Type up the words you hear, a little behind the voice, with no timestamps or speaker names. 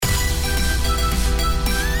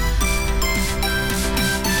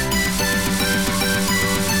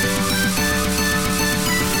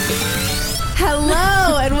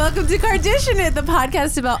welcome to Kardashian It, the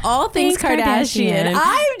podcast about all things Kardashian.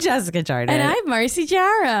 I'm Jessica Jardin. And I'm Marcy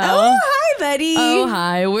Jarrow. Oh, hi, buddy. Oh,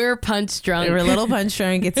 hi. We're punch drunk. We're a little punch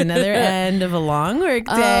drunk. It's another end of a long work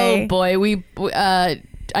day. Oh, boy.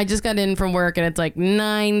 I just got in from work and it's like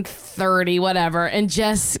 9:30, whatever. And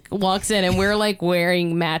Jess walks in and we're like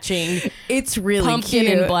wearing matching It's really pumpkin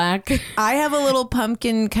cute. and black. I have a little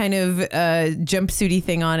pumpkin kind of jumpsuity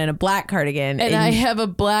thing on and a black cardigan. And I have a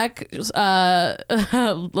black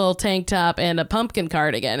little tank top and a pumpkin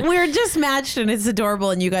cardigan. We're just matched and it's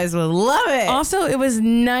adorable and you guys will love it. Also, it was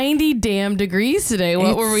 90 damn degrees today.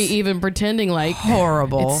 What were we even pretending like?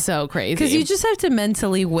 Horrible. It's so crazy. Because you just have to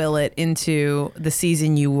mentally will it into the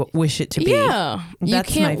season you wish it to be. Yeah. You That's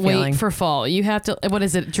can't my feeling. wait for fall. You have to, what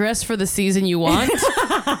is it? Dress for the season you want?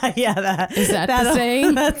 Yeah, Is that the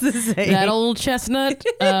saying? That's the saying. That old chestnut.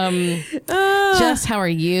 Jess, how are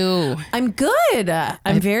you? I'm good.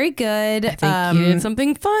 I'm very good. I think you did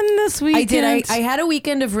something fun this weekend. I did. I had a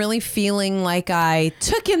weekend of really feeling like I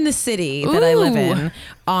took in the city that I live Ooh. in.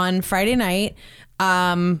 On Friday night,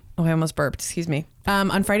 I almost burped. Excuse me.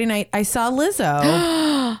 On Friday night, I saw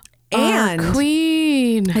Lizzo. And Our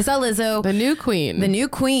queen. I saw Lizzo. The new queen. The new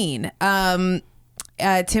queen.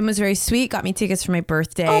 Tim was very sweet. Got me tickets for my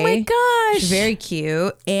birthday. Oh my gosh. She's very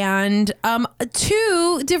cute. And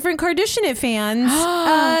two different Kardashian fans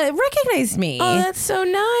recognized me. Oh, that's so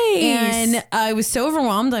nice. And I was so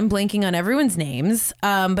overwhelmed. I'm blanking on everyone's names.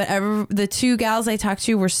 But the two gals I talked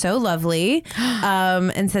to were so lovely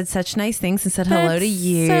and said such nice things and said hello to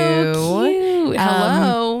you. So cute.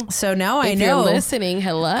 Hello. So now I if know. you're listening,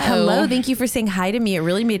 hello. Hello. Thank you for saying hi to me. It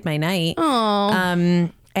really made my night. Oh.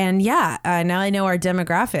 And yeah, now I know our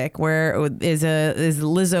demographic where is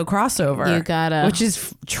Lizzo crossover. You gotta. Which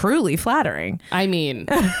is truly flattering. I mean,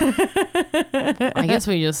 I guess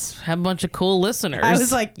we just have a bunch of cool listeners. I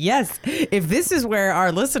was like, yes, if this is where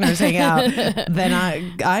our listeners hang out, then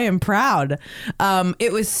I am proud.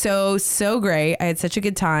 It was so great. I had such a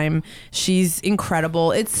good time. She's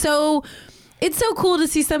incredible. It's so cool to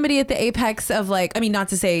see somebody at the apex of like, I mean, not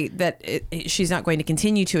to say that she's not going to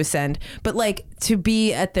continue to ascend, but like to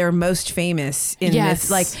be at their most famous in Yes.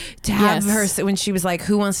 this, like to have Yes. her when she was like,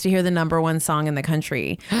 who wants to hear the #1 song in the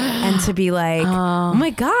country? And to be like, oh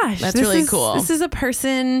my gosh, that's this really is- cool. This is a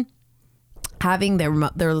person having their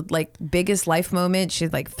like biggest life moment. She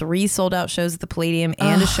had like 3 sold out shows at the Palladium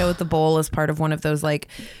and a show at the Bowl as part of one of those like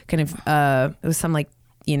kind of it was some like,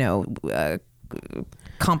 you know,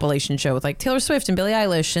 compilation show with like Taylor Swift and Billie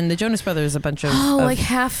Eilish and the Jonas Brothers, a bunch of like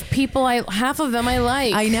half of them I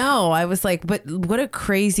like. I know. I was like, but what a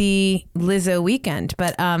crazy Lizzo weekend.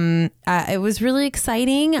 But it was really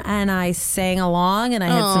exciting and I sang along and I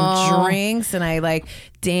had some drinks and I like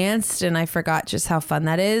danced and I forgot just how fun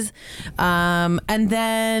that is. And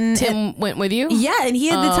then Tim went with you? yeah, and he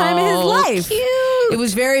had the time of his life. Cute. It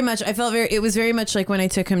was very much, it was very much like when I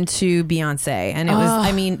took him to Beyonce. And it was,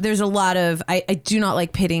 I mean, there's a lot of, I do not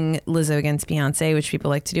like pitting Lizzo against Beyonce, which people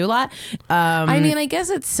like to do a lot. I mean, I guess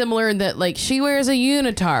it's similar in that like she wears a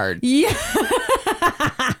unitard. Yeah.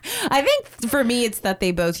 I think for me, it's that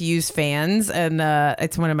they both use fans and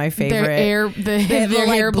it's one of my favorite. Their They're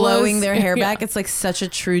hair like blowing blows. their hair Yeah. back. It's like such a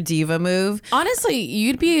true diva move. Honestly,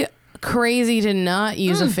 you'd be crazy to not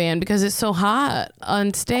use a fan because it's so hot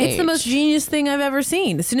on stage. It's the most genius thing I've ever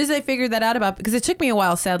seen. As soon as I figured that out because it took me a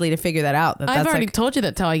while, sadly, to figure that out. I've already told you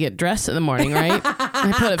that's how I get dressed in the morning, right?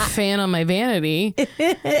 I put a fan on my vanity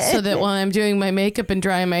so that while I'm doing my makeup and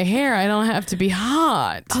drying my hair, I don't have to be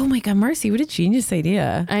hot. Oh my God, Marcy, what a genius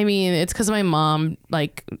idea. I mean, it's because my mom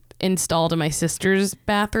like installed in my sister's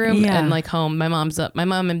bathroom Yeah. and like home. My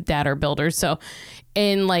mom and dad are builders, so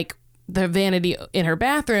in like the vanity in her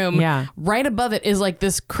bathroom, Yeah. right above it is like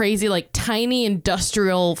this crazy like tiny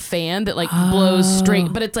industrial fan that like blows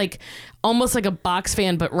straight, but it's like almost like a box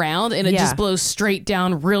fan but round, and it Yeah. just blows straight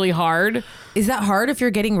down really hard. Is that hard if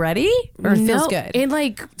you're getting ready? Or it feels No, good? in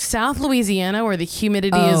like South Louisiana where the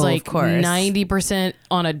humidity Oh, is of like course. 90%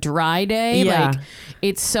 on a dry day, Yeah. like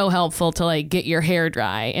it's so helpful to like get your hair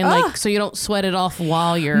dry and like so you don't sweat it off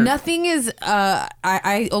while you're Nothing is.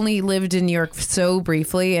 I only lived in New York so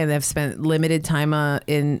briefly, and I've spent limited time on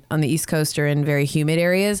the East Coast or in very humid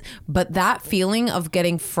areas. But that feeling of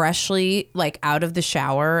getting freshly like out of the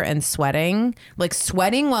shower and sweating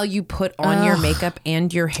while you put on your makeup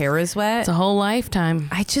and your hair is wet. it's a whole lifetime.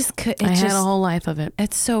 I just could. I had a whole life of it.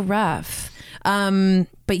 It's so rough.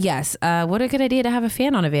 But yes, what a good idea to have a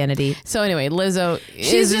fan on a vanity. So anyway, Lizzo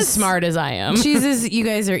She's is just- as smart as I am. You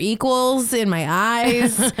guys are equals in my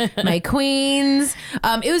eyes, my queens.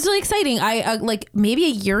 It was really exciting. I like maybe a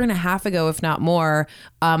year and a half ago, if not more,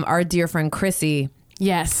 our dear friend Chrissy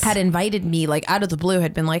Yes. had invited me like out of the blue,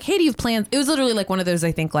 had been like, hey, do you have plans? It was literally like one of those,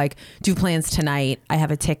 I think, like, do you have plans tonight? I have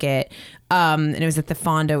a ticket. And it was at the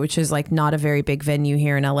Fonda, which is like not a very big venue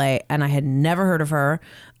here in LA. And I had never heard of her.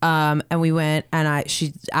 And we went, and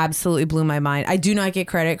she absolutely blew my mind. I do not get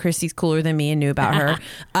credit. Christy's cooler than me and knew about her.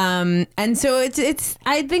 And so it's,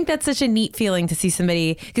 I think that's such a neat feeling to see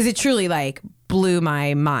somebody, because it truly like blew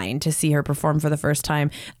my mind to see her perform for the first time.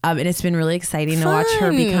 And it's been really exciting to watch her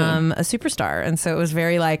become a superstar. And so it was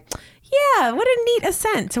very like, yeah, what a neat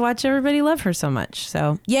ascent to watch everybody love her so much.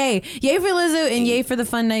 So yay for Lizzo, and yay for the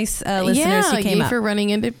fun, nice listeners who came yay up. for running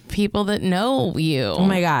into people that know you. Oh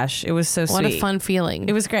my gosh, it was so sweet. What a fun feeling.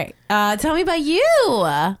 It was great. Tell me about you.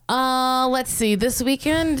 Let's see. This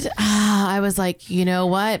weekend, I was like, you know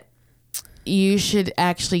what? You should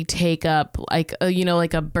actually take up like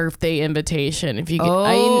a birthday invitation. If you get,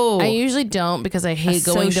 I usually don't, because I hate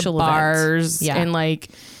going to bars and like,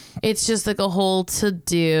 it's just like a whole to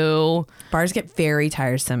do. Bars get very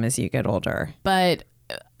tiresome as you get older. But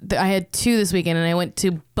I had 2 this weekend, and I went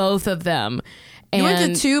to both of them. You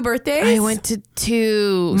went to 2 birthdays? I went to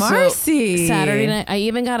 2. Marcy. So Saturday night, I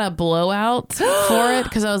even got a blowout for it,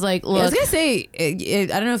 because I was like, look. I was going to say,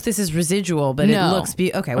 I don't know if this is residual, but it looks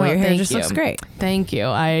okay. Well, your hair just looks great. Thank you.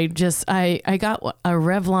 I got a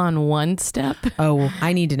Revlon One Step. Oh,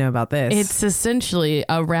 I need to know about this. It's essentially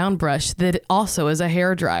a round brush that also is a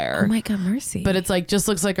hair dryer. Oh my God, Mercy. But it's like, just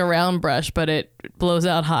looks like a round brush, but it blows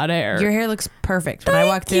out hot air. Your hair looks perfect. When I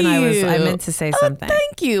walked in, I meant to say something.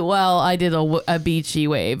 Thank you. Well, I did a beachy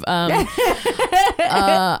wave. So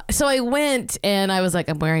I went, and I was like,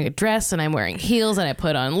 I'm wearing a dress, and I'm wearing heels, and I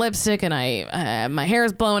put on lipstick, and my hair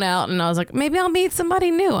is blown out, and I was like, maybe I'll meet somebody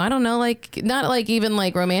new. I don't know, like, not like even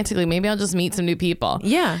like romantically, maybe I'll just meet some new people.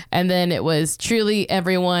 Yeah. And then it was truly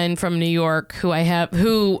everyone from New York who I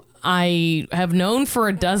have known for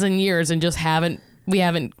a dozen years, and just we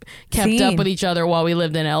haven't kept up with each other while we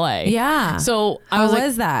lived in LA. Yeah. So How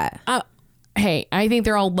was that? Hey, I think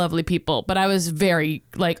they're all lovely people, but I was very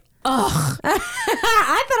like, ugh.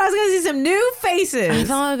 I thought I was going to see some new faces. I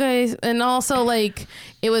thought, guys, and also like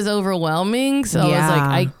it was overwhelming. So I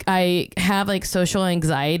was like, I have like social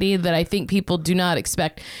anxiety that I think people do not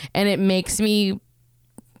expect, and it makes me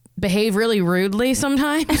behave really rudely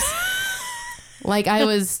sometimes. Like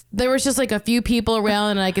there was just like a few people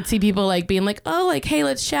around, and I could see people like being like, oh, like, hey,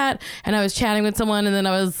 let's chat. And I was chatting with someone, and then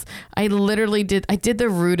I literally did the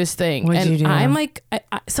rudest thing. What'd you do? I'm like,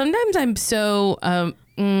 sometimes I'm so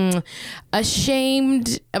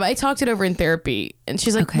ashamed. I talked it over in therapy, and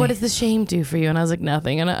she's like, what does the shame do for you? And I was like,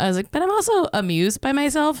 nothing. And I was like, but I'm also amused by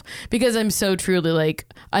myself, because I'm so truly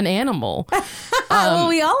like an animal. Well,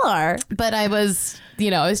 we all are. But I was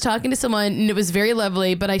talking to someone, and it was very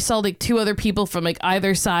lovely, but I saw like 2 other people from like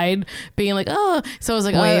either side being like, oh, so I was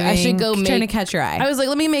like, waving, I should go trying to catch your eye. I was like,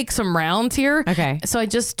 let me make some rounds here. Okay. So I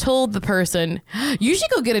just told the person, you should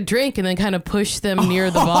go get a drink, and then kind of push them near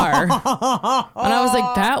the bar. And I was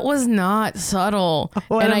like, that was not subtle.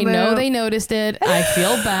 And I know they noticed it. I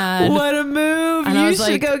feel bad. What a move. And you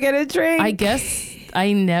should go get a drink. I guess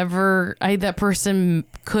that person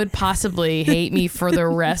could possibly hate me for the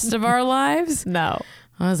rest of our lives. No.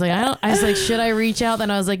 I was like, should I reach out?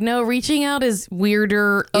 Then I was like, no, reaching out is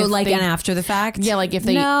weirder. Oh, like an after the fact? Yeah, like if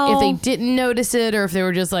they didn't notice it, or if they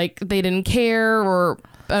were just like, they didn't care, or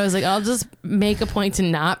I was like, I'll just make a point to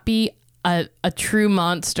not be a true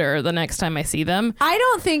monster the next time I see them. I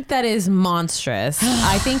don't think that is monstrous.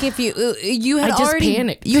 I think if you had already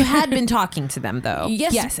panicked. You had been talking to them though.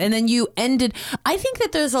 Yes, and then you ended. I think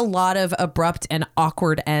that there's a lot of abrupt and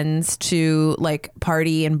awkward ends to like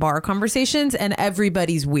party and bar conversations, and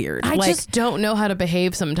everybody's weird. I just don't know how to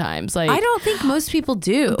behave sometimes. Like, I don't think most people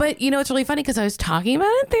do. But it's really funny, because I was talking about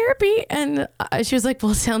it in therapy, and she was like,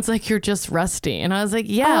 well, it sounds like you're just rusty. And I was like,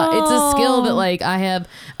 yeah, it's a skill that like I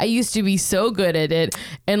used to be so good at it,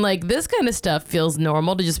 and like this kind of stuff feels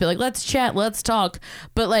normal to just be like, let's chat, let's talk.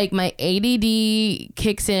 But like my ADD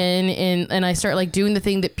kicks in, and I start like doing the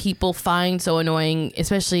thing that people find so annoying,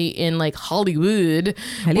 especially in like Hollywood,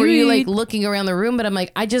 where you're like looking around the room, but I'm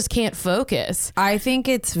like, I just can't focus. I think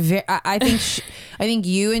it's I think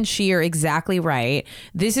you and she are exactly right.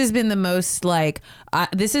 This has been the most like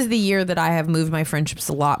this is the year that I have moved my friendships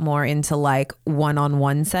a lot more into like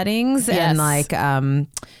one-on-one settings and like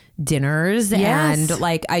dinners and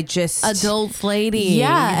like I just adult lady.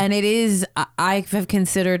 Yeah, and it is, I have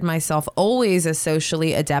considered myself always a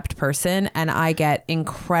socially adept person, and I get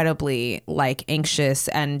incredibly like anxious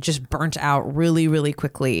and just burnt out really, really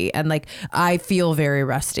quickly, and like I feel very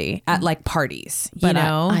rusty at like parties, you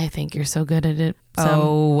know? I think you're so good at it. So.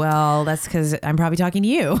 Oh, well, that's because I'm probably talking to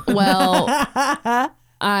you. Well,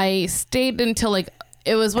 I stayed until like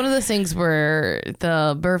it was one of those things where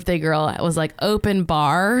the birthday girl was like open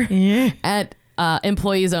bar at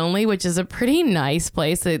Employees Only, which is a pretty nice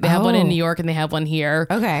place. They have one in New York and they have one here.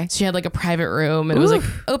 Okay. She had like a private room and it was like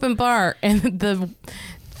open bar. And the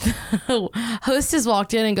hostess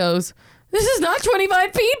walked in and goes, "This is not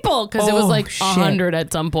 25 people," because it was like 100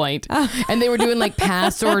 at some point. And they were doing like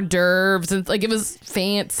past hors d'oeuvres and like it was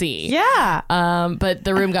fancy. Yeah. But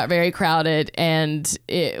the room got very crowded and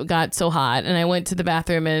it got so hot. And I went to the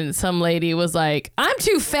bathroom and some lady was like, "I'm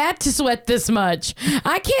too fat to sweat this much.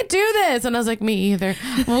 I can't do this." And I was like, "Me either.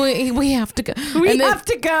 We have to go. We have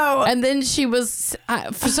to go." And then she was,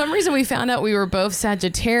 for some reason, we found out we were both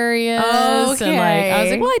Sagittarius. Okay. And like, I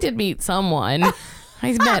was like, well, I did meet someone.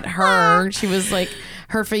 I met her. She was like,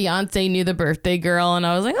 her fiance knew the birthday girl, and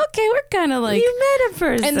I was like, okay, we're kind of like, you met a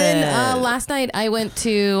person. And then last night I went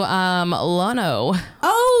to Lono.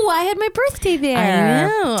 Oh, I had my birthday there.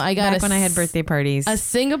 I know. I got back when I had birthday parties. a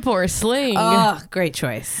Singapore sling. Oh, great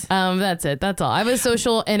choice. That's it. That's all. I was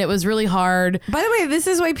social, and it was really hard. By the way, this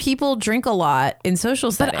is why people drink a lot in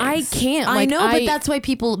social settings. But I can't. I Like, know, but that's why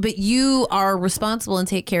people. But you are responsible and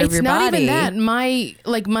take care of your body. It's not even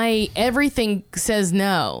that. My everything says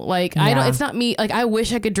no. Like I don't. It's not me. Like I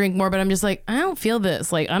wish I could drink more, but I'm just like, I don't feel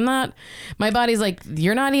this. Like I'm not. My body's like,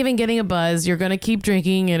 you're not even getting a buzz. You're gonna keep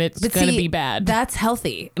drinking, and it's gonna be bad. That's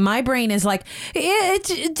healthy. My brain is like,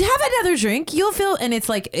 have another drink. You'll feel. And it's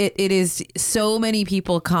like it is. So many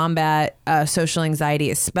people combat social anxiety,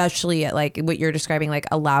 especially at like what you're describing, like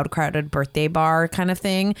a loud, crowded birthday bar kind of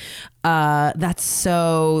thing. That's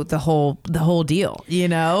so the whole deal, you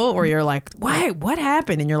know, or you're like, why, what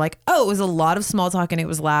happened? And you're like, oh, it was a lot of small talk and it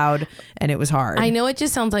was loud and it was hard. I know it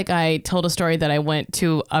just sounds like I told a story that I went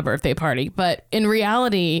to a birthday party, but in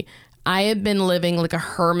reality, I had been living like a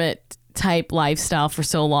hermit type lifestyle for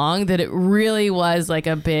so long that it really was like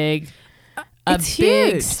a big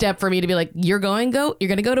huge step for me to be like, you're going to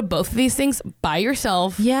go to both of these things by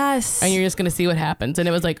yourself. Yes. And you're just going to see what happens. And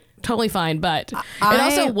it was like totally fine. But it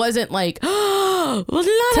also wasn't like, oh,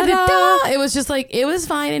 it was just like, it was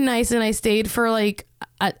fine and nice. And I stayed for like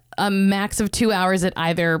a max of 2 hours at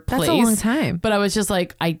either place. That's a long time. But I was just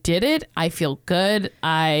like, I did it. I feel good.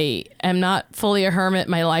 I am not fully a hermit.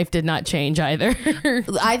 My life did not change either.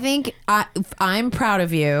 I think I'm proud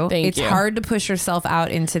of you. Thank you. It's hard to push yourself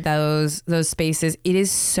out into those spaces. It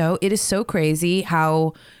is so crazy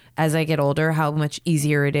how, as I get older, how much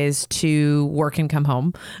easier it is to work and come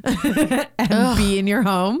home and be in your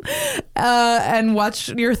home and watch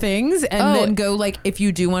your things and then go, like, if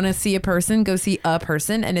you do want to see a person, go see a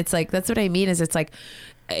person. And it's like, that's what I mean is it's like,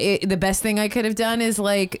 the best thing I could have done is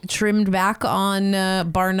like trimmed back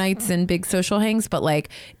on bar nights and big social hangs. But like,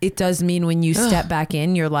 it does mean when you step back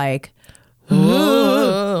in, you're like,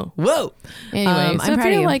 whoa. Anyway, so I'm if proud of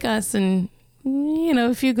you're you. like us and, you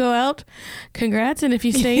know, if you go out, congrats. And if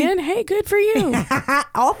you stay in, hey, good for you.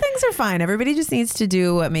 All things are fine. Everybody just needs to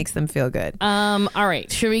do what makes them feel good. All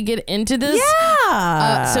right. Should we get into this?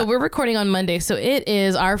 Yeah. So we're recording on Monday. So it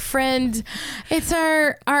is our friend. It's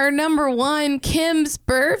our number one, Kim's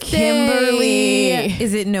birthday. Kimberly.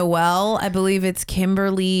 Is it Noel? I believe it's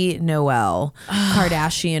Kimberly Noel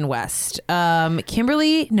Kardashian West.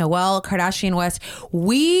 Kimberly Noel Kardashian West.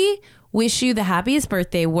 We wish you the happiest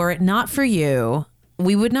birthday. Were it not for you,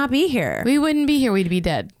 we would not be here. We wouldn't be here. We'd be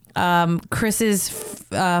dead. Chris's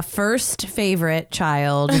first favorite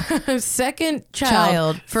child. Second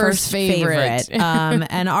child. First favorite.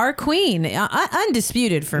 And our queen,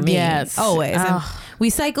 undisputed for me. Yes. Always. And we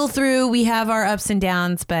cycle through. We have our ups and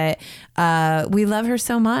downs, but we love her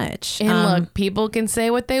so much. And look, people can say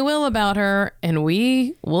what they will about her, and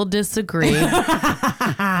we will disagree.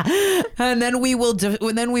 And then we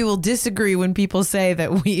will disagree when people say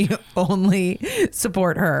that we only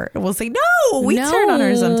support her. We'll say we turn on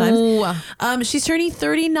her sometimes. She's turning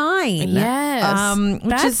 39. Yes, which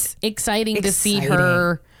that's is exciting to see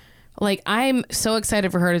her. Like, I'm so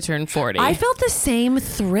excited for her to turn 40. I felt the same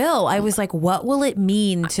thrill. I was like, what will it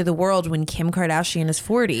mean to the world when Kim Kardashian is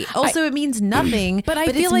 40? Also, it means nothing, but I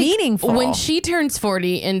feel it's like meaningful. When she turns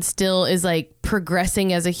 40 and still is like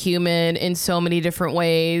progressing as a human in so many different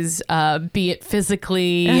ways, be it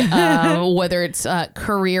physically, whether it's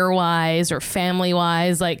career-wise or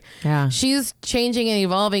family-wise, like she's changing and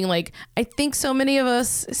evolving. Like, I think so many of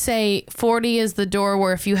us say 40 is the door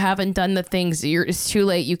where if you haven't done the things, it's too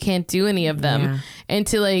late. You can't do any of them. And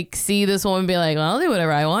to like see this woman be like, well, I'll do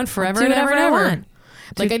whatever I want forever and ever and ever.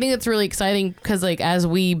 Like, I think it's really exciting because, like, as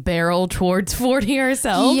we barrel towards 40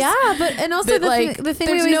 ourselves. Yeah, but and also the thing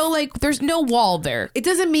there's no wall there. It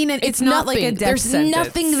doesn't mean it's not like a death There's sentence.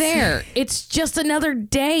 nothing there. It's just another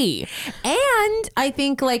day. And I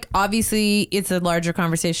think, like, obviously it's a larger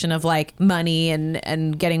conversation of like money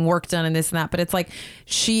and getting work done and this and that, but it's like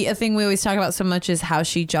a thing we always talk about so much is how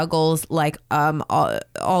she juggles like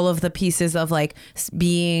all of the pieces of like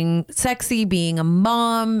being sexy, being a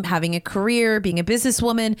mom, having a career, being a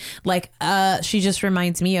businesswoman. Like she just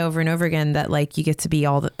reminds me over and over again that like you get to be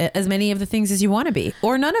as many of the things as you want to be,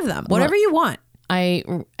 or none of them, whatever you want. I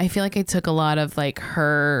feel like I took a lot of like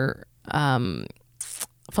her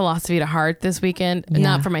philosophy to heart this weekend. Yeah.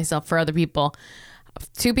 Not for myself, for other people.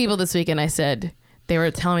 2 people this weekend I said, they were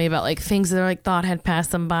telling me about like things that they like thought had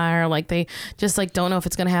passed them by, or like they just like don't know if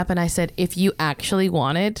it's gonna happen. I said, if you actually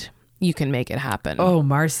want it, you can make it happen. Oh,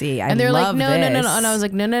 Marcy, and they're love like, no. this. And I was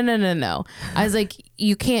like, no. I was like,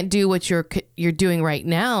 you can't do what you're doing right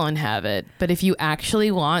now and have it. But if you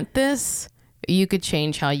actually want this, you could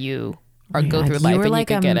change how you go through life, and you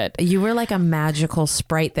could get it. You were like a magical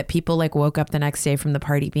sprite that people like woke up the next day from the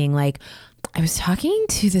party being like, I was talking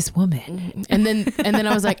to this woman. And then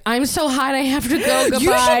I was like, I'm so hot, I have to go. Goodbye.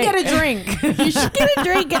 You should get a drink. You should get a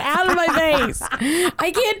drink. Get out of my face.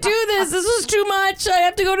 I can't do this. This is too much. I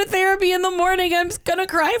have to go to therapy in the morning. I'm going to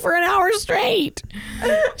cry for an hour straight.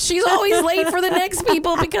 She's always late for the next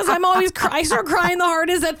people because I start crying the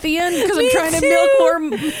hardest at the end because I'm trying to milk more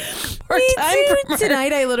time from her.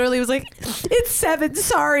 Tonight I literally was like, it's 7,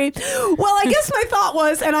 sorry. Well, I guess my thought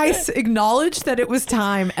was, and I acknowledged that it was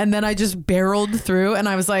time, and then I just barreled through and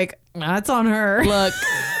I was like, that's on her. Look,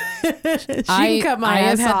 I cut my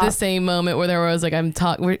ass have had off. the same moment where there was like,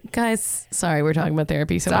 guys, sorry, we're talking about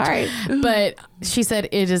therapy so Sorry. much. But she said,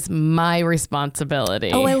 it is my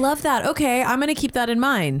responsibility. Oh, I love that. Okay, I'm going to keep that in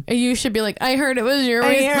mind. And you should be like, I heard it was your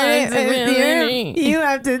responsibility. You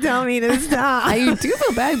have to tell me to stop. I do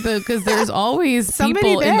feel bad though, because there's always Somebody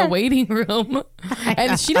people in there. the waiting room,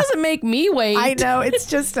 and she doesn't make me wait. I know, it's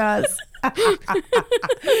just us.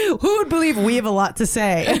 Who would believe we have a lot to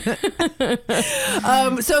say?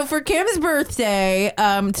 So for Kim's birthday,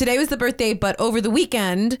 today was the birthday, but over the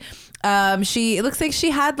weekend, it looks like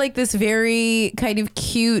she had like this very kind of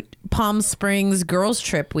cute Palm Springs girls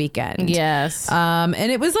trip weekend. Yes. And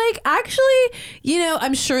it was like, actually,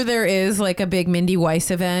 I'm sure there is like a big Mindy Weiss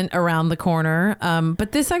event around the corner.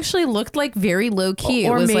 But this actually looked like very low key.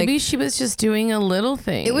 Or it was maybe like, she was just doing a little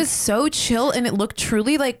thing. it was so chill, and it looked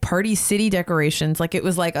truly like Party City decorations. Like it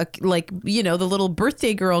was like the little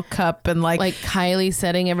birthday girl cup and like Kylie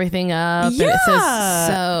setting everything up. Yeah. And it says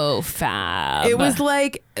so fab. it was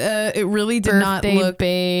like it really did not birthday look.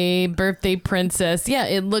 babe, birthday princess. Yeah,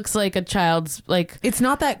 it looks like a child's, like It's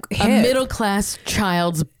not that a hip. middle class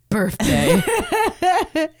child's birthday.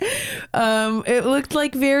 It looked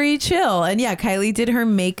like very chill, and yeah, Kylie did her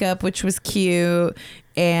makeup, which was cute.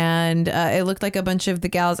 And it looked like a bunch of the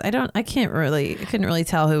gals. I couldn't really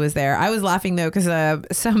tell who was there. I was laughing though because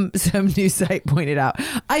some news site pointed out.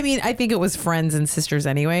 I mean, I think it was friends and sisters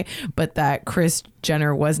anyway, but that Kris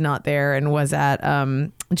Jenner was not there and was at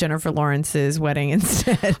Jennifer Lawrence's wedding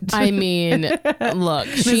instead. I mean, look,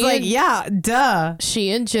 She's like, yeah, duh.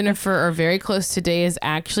 she and Jennifer are very close. Today is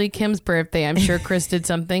actually Kim's birthday. I'm sure Kris did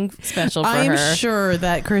something special for her. I'm sure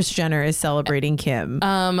that Kris Jenner is celebrating Kim.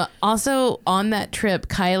 Also on that trip,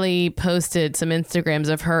 Kylie posted some Instagrams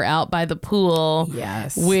of her out by the pool.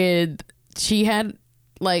 Yes. She had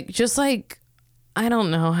just I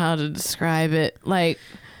don't know how to describe it, like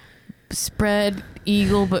spread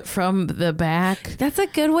eagle, but from the back. That's a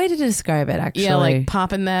good way to describe it, actually. Yeah, like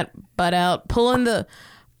popping that butt out, pulling the,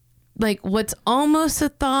 like what's almost a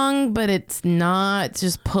thong, but it's not,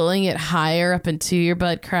 just pulling it higher up into your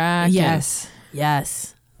butt crack. Yes.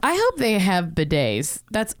 Yes. I hope they have bidets.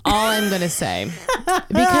 That's all I'm going to say.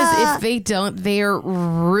 Because if they don't, they are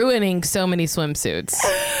ruining so many swimsuits.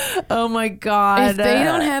 Oh my God. If they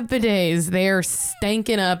don't have bidets, they are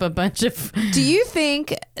stanking up a bunch of... Do you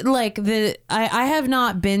think like I have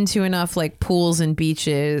not been to enough like pools and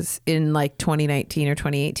beaches in like 2019 or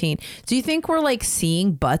 2018. Do you think we're like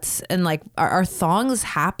seeing butts and like are thongs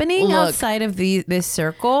happening Look, outside of this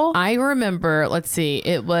circle? I remember, let's see,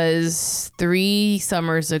 it was 3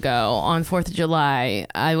 summers ago on 4th of July.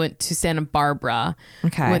 I went to Santa Barbara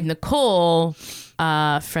with Nicole,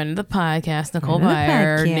 friend of the podcast, Nicole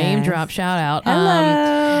Byer, name drop, shout out.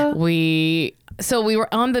 Hello. So we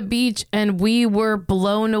were on the beach and we were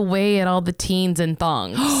blown away at all the teens in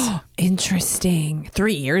thongs. Interesting.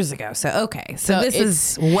 3 years ago. So, okay. So this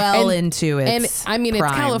is into its And I mean,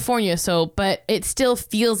 prime. it's California, but it still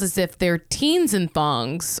feels as if they're teens in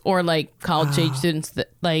thongs or like college age students that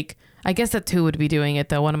like, I guess that's who would be doing it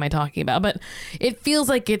though. What am I talking about? But it feels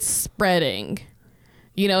like it's spreading.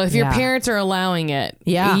 You know, if your parents are allowing it,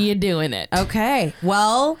 you're doing it. Okay.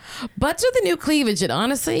 Well, butts are the new cleavage. And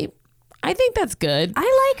honestly, I think that's good.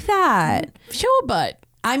 I like that. Show a butt.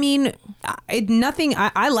 I mean,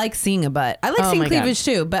 I like seeing a butt. I like seeing cleavage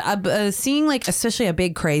too, but seeing like especially a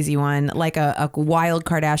big crazy one, like a wild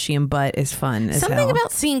Kardashian butt is fun as Something hell.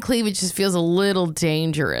 about seeing cleavage just feels a little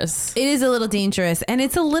dangerous. It is a little dangerous and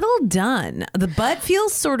it's a little done. The butt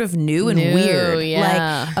feels sort of new and weird.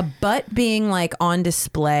 Yeah. Like a butt being like on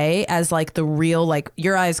display as like the real like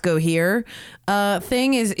your eyes go here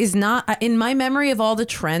thing is not in my memory of all the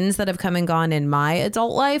trends that have come and gone in my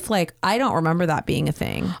adult life. Like I don't remember that being a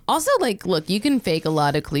thing. Also, like, look, you can fake a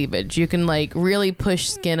lot of cleavage. You can like really push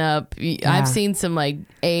skin up. I've seen some like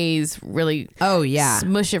A's really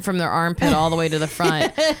smush it from their armpit all the way to the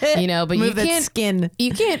front, you know, but Move you can't skin.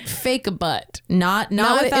 You can't fake a butt. Not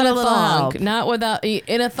without in a a little thong. help. Not without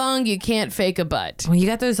in a thong. You can't fake a butt. Well, you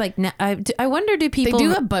got those like I wonder do people They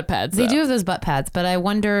do have butt pads. They though. do have those butt pads, but I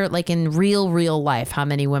wonder like in real life how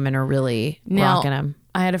many women are really rocking them.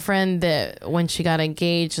 I had a friend that when she got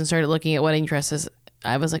engaged and started looking at wedding dresses,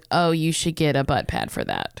 I was like, oh, you should get a butt pad for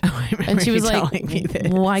that. And she was like,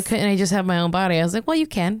 why couldn't I just have my own body? I was like, well, you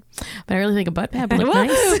can. But I really think a butt pad would look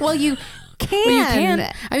nice. Well, you can. Well, you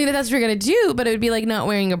can. I mean, if that's what you're going to do, but it would be like not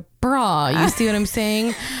wearing a bra. You see what I'm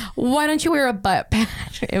saying? Why don't you wear a butt pad?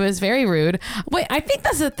 It was very rude. Wait, I think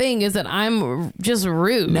that's the thing is that I'm just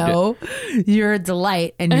rude. No, you're a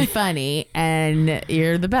delight and you're funny and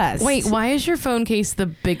you're the best. Wait, why is your phone case the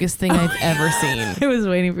biggest thing I've ever seen? I was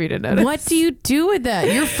waiting for you to notice. What do you do with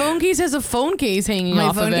that? Your phone case has a phone case hanging My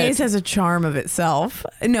off of it. phone case has a charm of itself.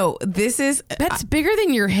 No, this is... That's bigger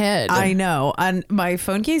than your head. I know. And my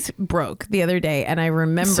phone case broke the other day and I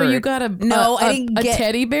remember... So you got I didn't get a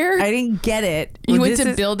teddy bear? I didn't get it. You went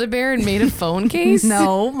to Build-A-Bear and made a phone case?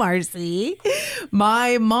 No, Marcy.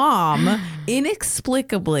 My mom,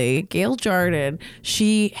 inexplicably, Gail Jardin,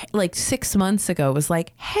 she like 6 months ago was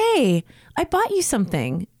like, hey, I bought you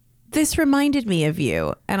something. This reminded me of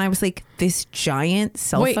you. And I was like, this giant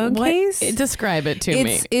cell phone case? Describe it to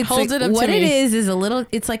me. It's Hold like, it up what to it me. is a little,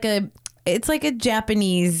 it's like a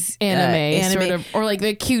Japanese anime sort of, or like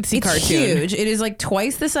the cutesy it's cartoon. Huge. It is like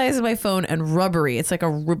twice the size of my phone and rubbery. It's like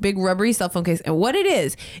a big rubbery cell phone case. And what it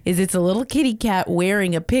is it's a little kitty cat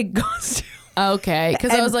wearing a pig costume. Okay,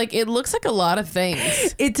 because I was like, it looks like a lot of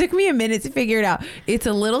things. It took me a minute to figure it out. It's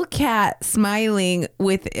a little cat smiling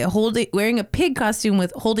wearing a pig costume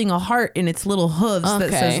with holding a heart in its little hooves that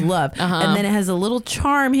says love, and then it has a little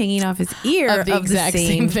charm hanging off his ear of the exact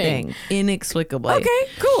same thing. Inexplicably. Okay,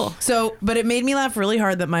 cool. So, but it made me laugh really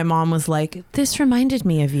hard that my mom was like, "This reminded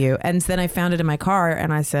me of you," and then I found it in my car,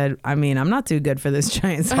 and I said, "I mean, I'm not too good for this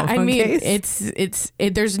giant cell phone case." it's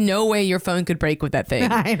there's no way your phone could break with that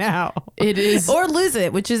thing. I know. It is. Or lose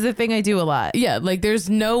it, which is the thing I do a lot. Yeah, like there's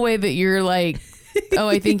no way that you're like, oh,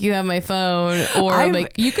 I think you have my phone, or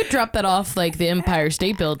like you could drop that off like the Empire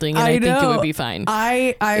State Building, and I think it would be fine.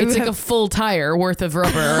 It's like a full tire worth of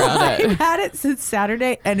rubber around it. I've had it since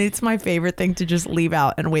Saturday, and it's my favorite thing to just leave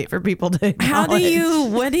out and wait for people to acknowledge.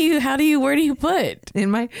 Where do you put?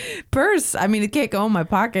 In my purse. I mean, it can't go in my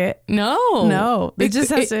pocket. No. It just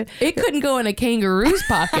has to. It couldn't go in a kangaroo's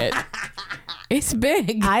pocket. It's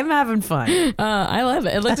big. I'm having fun. I love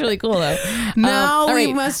it. It looks really cool though. Now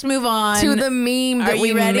we must move on to the meme that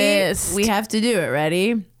we missed. We have to do it.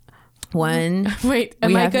 Ready? One. Wait,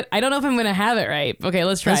 am I good? I don't know if I'm going to have it right. Okay,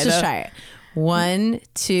 let's try. Let's just try it. 1,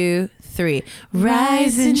 2, 3.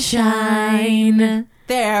 Rise and shine.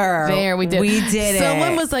 There we did. We did it.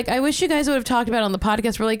 Someone was like, I wish you guys would have talked about it on the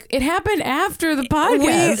podcast. We're like, it happened after the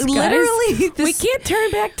podcast. We can't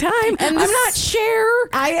turn back time. And I'm not Cher.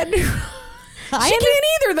 She can't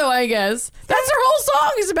either, though, I guess. That's her whole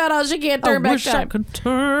song is about how she can't turn back time. I could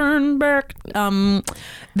turn back.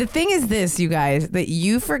 The thing is this, you guys, that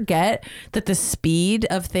you forget that the speed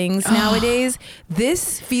of things nowadays,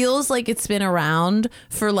 this feels like it's been around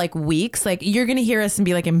for like weeks. Like you're going to hear us and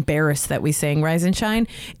be like embarrassed that we sang Rise and Shine.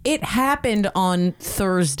 It happened on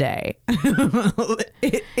Thursday.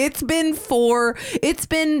 It's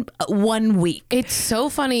been 1 week. It's so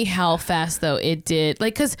funny how fast though it did.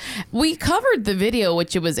 Like, cause we covered the video,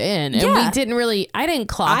 which it was in, and I didn't really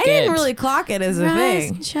clock it. I didn't really clock it as a Rise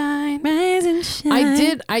thing. and shine. Rise and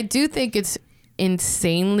shine. I do think it's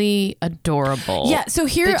insanely adorable. Yeah, so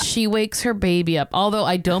here that she wakes her baby up. Although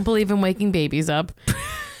I don't believe in waking babies up.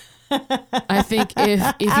 I think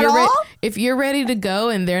if you're ready to go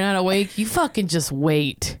and they're not awake, you fucking just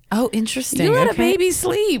wait. Oh, interesting. You let a baby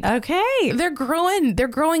sleep. Okay. They're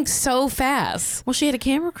growing so fast. Well, she had a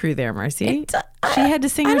camera crew there, Marcy. She had to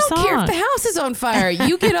sing her song. I don't care if the house is on fire.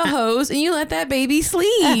 You get a hose and you let that baby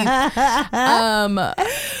sleep.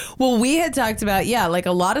 Well, we had talked about, like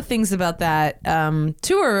a lot of things about that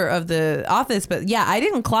tour of the office. But yeah, I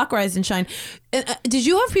didn't clock Rise and Shine. Did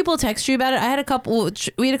you have people text you about it?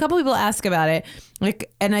 We had a couple people ask about it.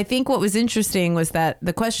 And I think what was interesting was that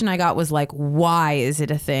the question I got was like, why is it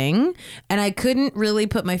a thing? And I couldn't really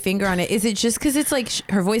put my finger on it. Is it just because it's like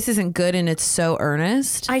her voice isn't good and it's so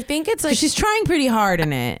earnest? I think it's like she's trying pretty hard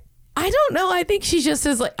in it. I don't know. I think she just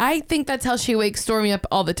is like, I think that's how she wakes Stormy up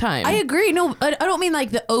all the time. I agree. No, I don't mean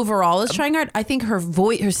like the overall is trying hard. I think her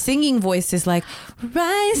voice, her singing voice is like,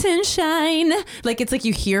 rise and shine. Like, it's like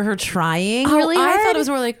you hear her trying really hard. I thought it was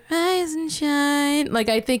more like, rise and shine. Like,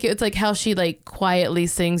 I think it's like how she like quietly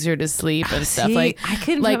sings her to sleep and stuff. Like, I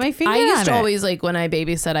couldn't like, put my finger on I used to it. always, like, when I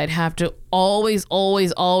babysat, I'd have to always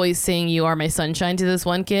sing You Are My Sunshine to this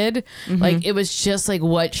one kid. Mm-hmm. Like, it was just like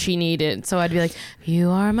what she needed. So I'd be like, you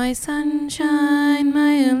are my sunshine,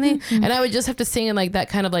 my only. And I would just have to sing in like that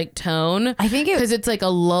kind of like tone. I think because it's like a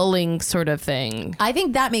lulling sort of thing. I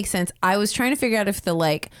think that makes sense. I was trying to figure out if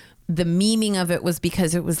the meaning of it was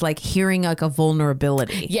because it was like hearing like a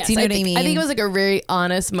vulnerability. Yes, do you know what I mean? I think it was like a very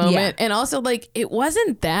honest moment, Yeah. and also like it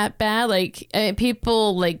wasn't that bad. Like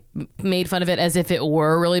people like made fun of it as if it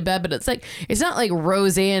were really bad, but it's like it's not like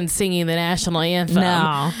Roseanne singing the national anthem.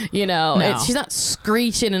 No. You know, No. she's not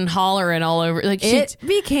screeching and hollering all over. Like it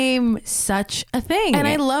became such a thing, and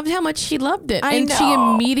I loved how much she loved it. I And know. she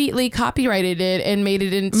immediately copyrighted it and made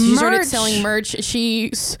it into. She started Merch. selling merch.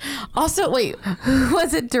 She also who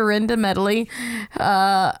was it? Dorinda Medley.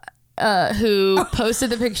 Who posted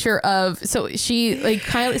the picture of she like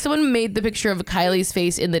Kylie, someone made the picture of Kylie's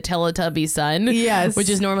face in the Teletubby sun, Yes. which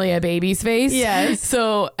is normally a baby's face. Yes.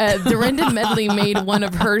 So Dorinda Medley made one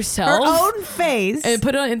of herself, her own face, and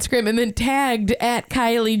put it on Instagram and then tagged at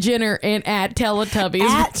Kylie Jenner and at Teletubbies.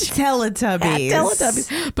 at Teletubbies. At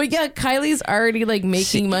Teletubbies. But yeah, Kylie's already like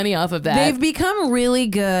making money off of that. They've become really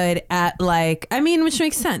good at like, I mean, which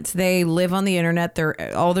makes sense. They live on the internet.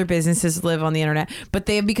 All their businesses live on the internet, but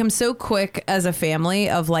they have become so quick as a family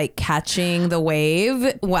of like catching the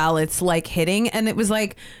wave while it's like hitting, and it was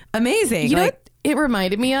like amazing. You know like, what it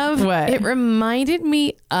reminded me of? What? It reminded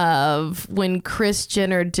me of when Kris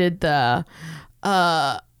Jenner did the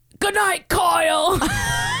 "Good night, Kyle"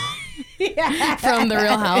 from The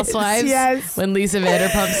Real Housewives. Yes. When Lisa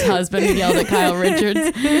Vanderpump's husband yelled at Kyle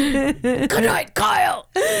Richards, "Good night, Kyle."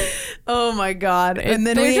 oh my god! And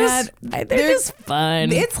then they're just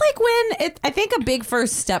fun. It's like when I think a big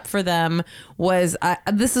first step for them was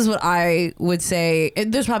this is what I would say.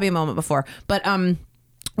 There's probably a moment before, but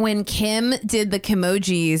when Kim did the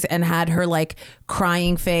Kimojis and had her like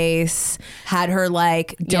crying face, had her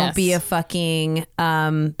like don't Yes. be a fucking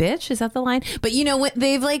bitch, is that the line? But you know what,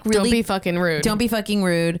 they've like really Don't be fucking rude. Don't be fucking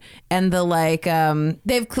rude. And the like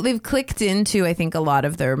they've clicked into I think a lot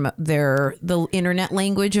of the internet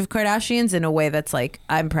language of Kardashians in a way that's like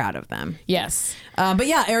I'm proud of them. Yes. But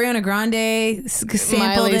yeah, Ariana Grande sampled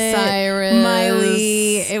Miley it. Cyrus.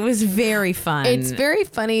 Miley. It was very fun. It's very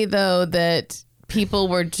funny though that people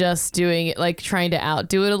were just doing it, like trying to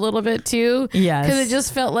outdo it a little bit too. Yes. Because it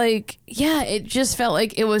just felt like,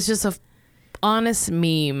 it was just a honest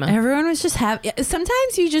meme. Everyone was just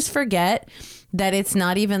sometimes you just forget that it's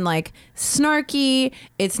not even like snarky.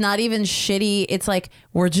 It's not even shitty. It's like,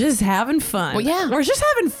 we're just having fun. Well, yeah. We're just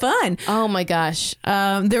having fun. Oh my gosh.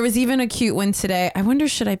 There was even a cute one today. I wonder,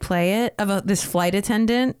 should I play it? Of this flight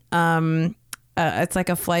attendant. It's like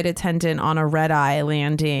a flight attendant on a red eye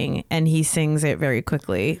landing, and he sings it very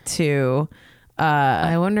quickly to.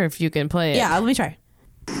 I wonder if you can play it. Yeah, let me try.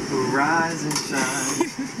 Rise and shine.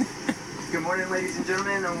 Good morning, ladies and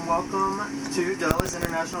gentlemen, and welcome to Dulles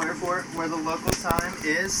International Airport, where the local time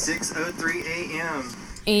is 6:03 a.m.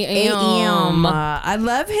 AM. I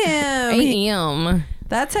love him. AM.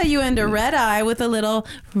 That's how you end a red eye, with a little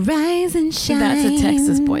rise and shine. That's a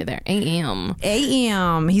Texas boy there. AM.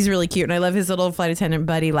 AM. He's really cute, and I love his little flight attendant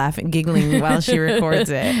buddy laughing, giggling while she records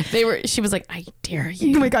it. She was like, I dare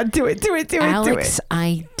you. Oh my God, do it, Alex,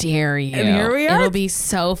 I dare you. And here we are. It'll be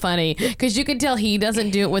so funny because you can tell he doesn't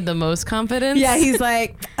do it with the most confidence. Yeah, he's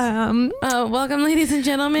like, welcome, ladies and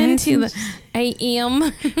gentlemen, to the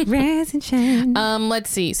a.m. Rise and shine. Let's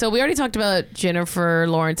see. So we already talked about Jennifer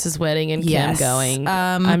Lawrence's wedding and Yes. Kim going.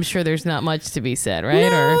 I'm sure there's not much to be said, right?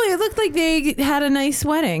 No, it looked like they had a nice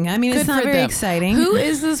wedding. I mean, Good it's not for very them. exciting. Who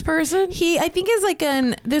is this person? He, I think, is like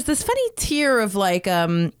there's this funny tier of like,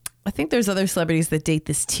 I think there's other celebrities that date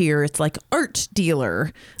this tier. It's like art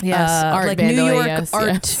dealer. Yes, Art like Vandelay, New York yes, art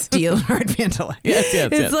yes. dealer. Art Vandelay. Yes,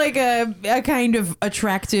 It's yes. like a kind of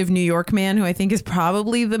attractive New York man who I think is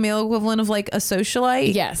probably the male equivalent of like a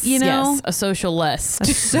socialite. Yes, You know? yes, a socialist.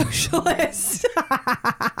 Socialist.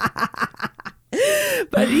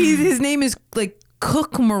 But his name is like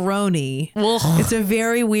Cook Maroney. Ugh. It's a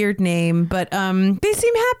very weird name, but they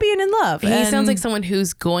seem happy and in love. He And sounds like someone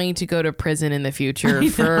who's going to go to prison in the future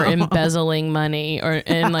for embezzling money or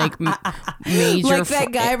and like major. like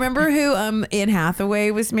that guy. Remember who Anne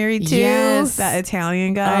Hathaway was married to? Yes. That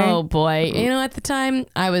Italian guy. Oh boy! You know, at the time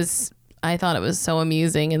I thought it was so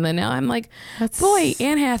amusing, and then now I'm like, boy,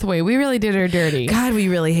 Anne Hathaway, we really did her dirty. God, we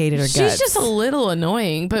really hated her. She's just a little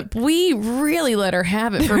annoying, but we really let her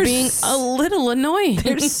have it for being a little annoying.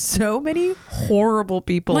 There's so many horrible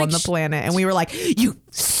people Like on the planet, and we were like, "You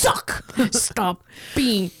suck! Stop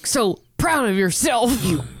being so proud of yourself,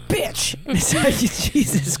 you Bitch!" It's like,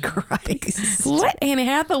 Jesus Christ. Let Anne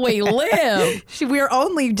Hathaway live. We're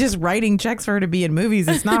only just writing checks for her to be in movies.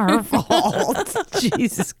 It's not her fault.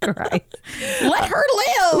 Jesus Christ. Let her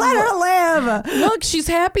live. Let her live. Look, she's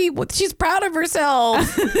happy. She's proud of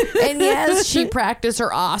herself. And yes, she practiced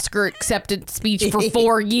her Oscar acceptance speech for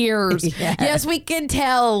 4 years. Yes, we can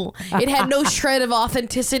tell. It had no shred of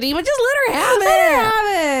authenticity, but just let her have it. Let her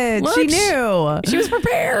have it. Look, She knew. She was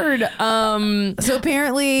prepared. So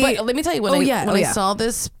apparently, But let me tell you, when Oh, I saw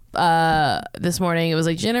this this morning, it was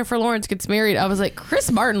like Jennifer Lawrence gets married. I was like,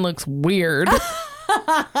 Chris Martin looks weird.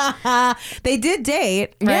 they did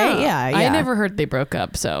date, right? Yeah. I never heard they broke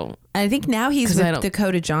up, so I think now he's 'Cause I with don't-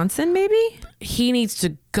 Dakota Johnson, maybe. he needs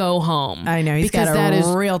to go home. I know, he's because got a that is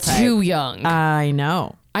real type. too young. I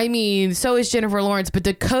know. I mean, so is Jennifer Lawrence, but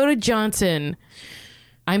Dakota Johnson,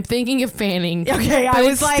 I'm thinking of Fanning. Okay, but I it's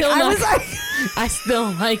was like, still I not- was like, I still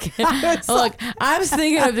like it. Look, I was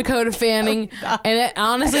thinking of Dakota Fanning, and it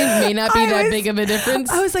honestly may not be I that was- big of a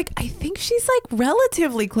difference. I was like, I think she's like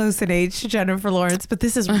relatively close in age to Jennifer Lawrence, but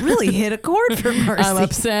this has really hit a chord for Mercy. I'm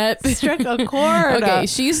upset. Struck a chord. Okay,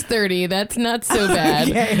 she's 30. That's not so bad.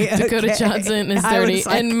 Okay, Dakota okay. Johnson is I was 30.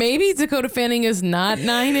 like- And maybe Dakota Fanning is not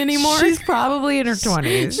 9 anymore. She's probably in her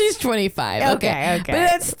 20s. She's 25. Okay. But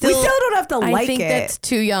that's We still don't have to I like think it. that's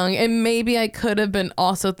too young. And maybe I could have been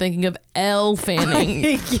also thinking of Elle I Fanning.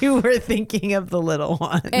 think you were thinking of the little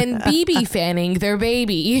one. And BB Fanning, their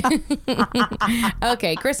baby.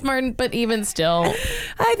 Okay, Chris Martin, but even still,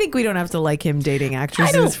 I think we don't have to like him dating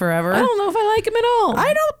actresses forever. I don't know if I like him at all.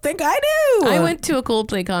 I don't think I do. I went to a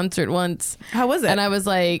Coldplay concert once. How was it? And I was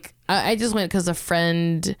like, I just went because a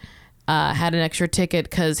friend had an extra ticket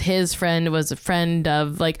because his friend was a friend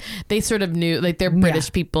of, like, they sort of knew, like, they're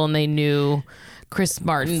British people and they knew Chris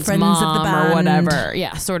Martin's Friends mom of the or band. whatever.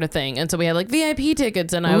 Yeah, sort of thing. And so we had like VIP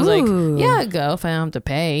tickets and I was like, Ooh. yeah, I'd go if I don't have to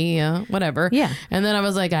pay, whatever. Yeah. And then I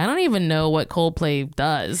was like, I don't even know what Coldplay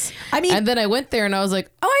does. I mean- and then I went there and I was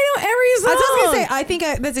like, oh, I know every song. I was just gonna say, I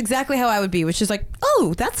think that's exactly how I would be, which is like,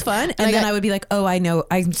 oh, that's fun, and then I would be like, oh, I know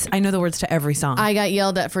the words to every song. I got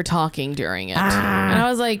yelled at for talking during it. And I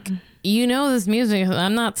was like, you know this music.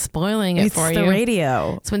 I'm not spoiling it it's for the you.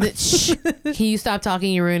 radio. It's when shh, can you stop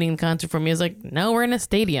talking? You're ruining the concert for me. I was like, no, we're in a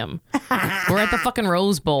stadium. We're at the fucking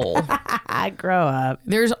Rose Bowl. I grow up.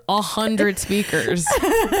 There's 100 speakers.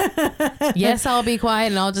 Yes, I'll be quiet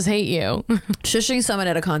and I'll just hate you. Shushing someone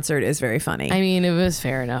at a concert is very funny. I mean, it was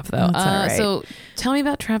fair enough though. That's all right. So tell me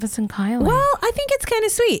about Travis and Kylie. well, I think it's kind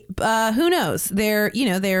of sweet. Who knows?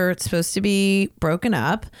 They're supposed to be broken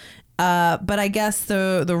up. But I guess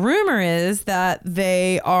the rumor is that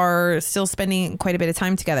they are still spending quite a bit of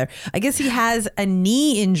time together. I guess he has a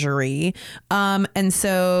knee injury. And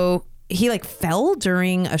so he like fell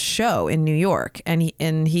during a show in New York and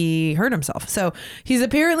he hurt himself. So he's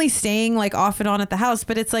apparently staying like off and on at the house,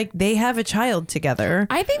 but it's like they have a child together.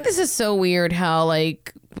 I think this is so weird how,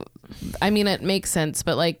 like, I mean, it makes sense,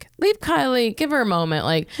 but like, leave Kylie, give her a moment.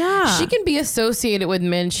 Like, Yeah. she can be associated with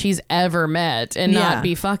men she's ever met and Yeah. not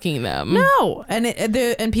be fucking them. No,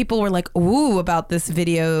 and people were like, "Ooh," about this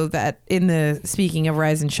video that speaking of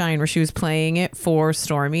Rise and Shine, where she was playing it for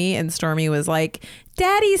Stormy, and Stormy was like,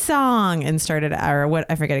 daddy song, and started, or what,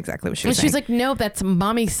 I forget exactly what she was And she's saying. like, no, that's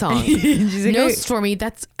mommy's song. She's like, No, "Hey." Stormy,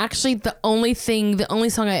 that's actually the only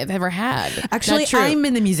song I've ever had. Actually, Not true. I'm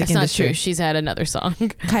in the music That's industry. not true. She's had another song.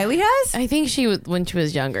 Kylie has? I think when she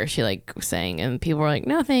was younger, she like sang, and people were like,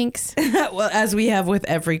 no, thanks. Well, as we have with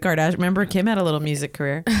every Kardashian. Remember, Kim had a little music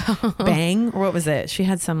career. Bang, or what was it? She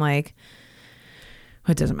had some like,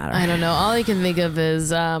 it doesn't matter. I don't know. All I can think of is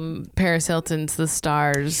Paris Hilton's "The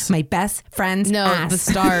Stars." My best friend's No, ass. the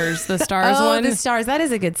Stars. The Stars Oh, one. the stars. That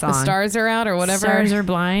is a good song. The Stars Are Out or whatever. Stars are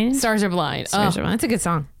blind. Stars Are Blind. Stars Oh, are blind. That's a good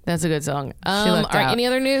song. that's a good song. She All lucked right. out. Any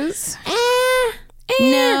other news?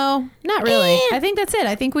 No, not really. I think that's it.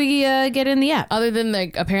 I think we get in the app. Other than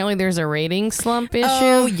like, apparently there's a rating slump issue.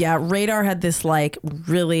 Oh yeah, Radar had this like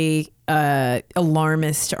really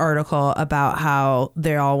alarmist article about how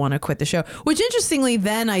they all want to quit the show. Which interestingly,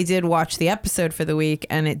 then I did watch the episode for the week,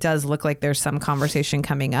 and it does look like there's some conversation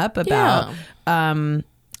coming up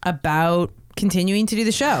about continuing to do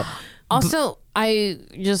the show. Also, I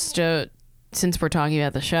just since we're talking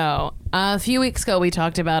about the show, a few weeks ago we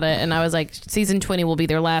talked about it, and I was like, season 20 will be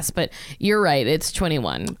their last, but you're right, it's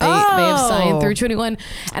 21. They have signed through 21,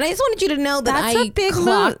 and I just wanted you to know that That's I a big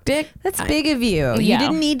clocked it. That's big of you. You Yeah.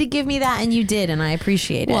 didn't need to give me that, and you did, and I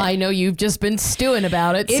appreciate it. Well, I know you've just been stewing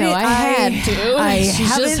about it, so It- I had to. I She's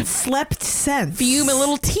haven't just slept since. fume a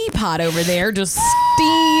little teapot over there, just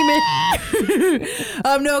steaming.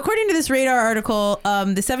 No, according to this Radar article,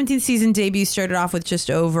 the 17th season debut started off with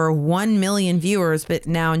just over 1 million viewers, but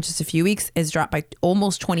now in just a few weeks has dropped by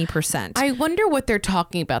almost 20%. I wonder what they're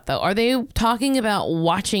talking about, though. Are they talking about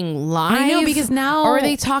watching live? I know, because now- or are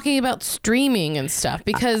they talking about streaming and stuff?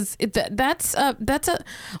 Because that's a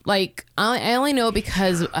like, I only know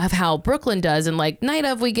because of how Brooklyn does, and like Night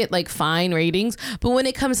Of, we get like fine ratings, but when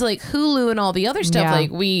it comes to like Hulu and all the other stuff, Yeah.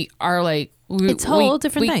 like we are like. It's a whole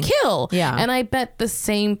different we thing. kill. Yeah. And I bet the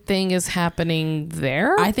same thing is happening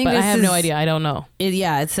there. I think but I this have no is- idea. I don't know.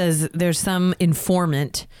 It says there's some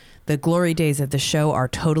informant. The glory days of the show are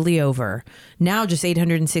totally over. Now just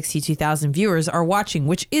 862,000 viewers are watching,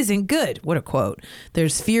 which isn't good. What a quote.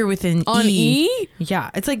 There's fear within On E?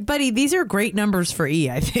 Yeah. It's like, buddy, these are great numbers for E,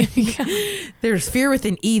 I think. There's fear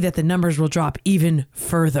within E that the numbers will drop even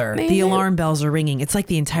further. The alarm bells are ringing. It's like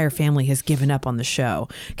the entire family has given up on the show.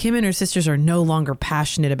 Kim and her sisters are no longer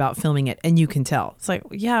passionate about filming it, and you can tell. It's like,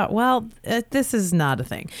 yeah, well, this is not a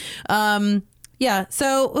thing. Yeah,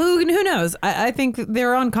 so who knows? I think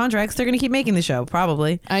they're on contracts. They're going to keep making the show,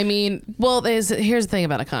 probably. I mean, well, here's the thing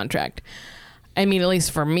about a contract. I mean, at least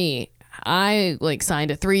for me, I like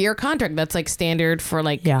signed a 3-year contract. That's like standard for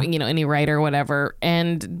like, Yeah. any writer or whatever.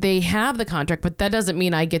 And they have the contract, but that doesn't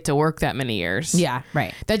mean I get to work that many years. Yeah,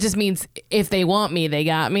 right. That just means if they want me, they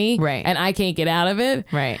got me. Right. And I can't get out of it.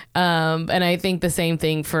 Right. And I think the same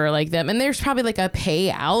thing for like them. And there's probably like a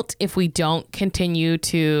payout if we don't continue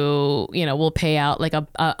to, we'll pay out like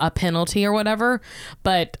a penalty or whatever.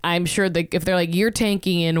 But I'm sure that if they're like, you're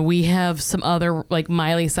tanking and we have some other, like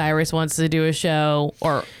Miley Cyrus wants to do a show,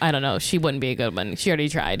 or I don't know, she wouldn't be a good one. She already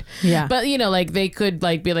tried. Yeah. But like they could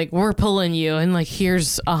like be like, we're pulling you, and like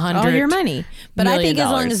here's $100 All your money. But I think million.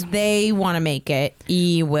 as long as they want to make it,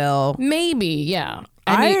 E will. Maybe, yeah.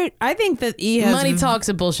 And I think that E has money talks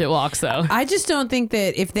and bullshit walks, though. I just don't think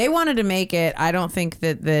that if they wanted to make it, I don't think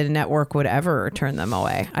that the network would ever turn them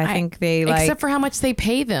away. I think they like. Except for how much they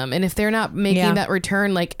pay them. And if they're not making Yeah. that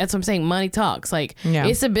return, like, that's what I'm saying, money talks. Like, Yeah.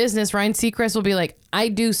 it's a business. Ryan Seacrest will be like, I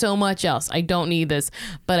do so much else. I don't need this,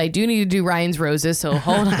 but I do need to do Ryan's Roses. So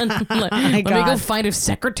hold on. let me go God. find a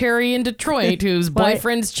secretary in Detroit whose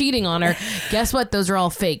boyfriend's cheating on her. Guess what? Those are all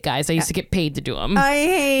fake, guys. I used to get paid to do them. I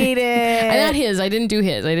hate And it. not his. I didn't do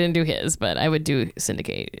his, but I would do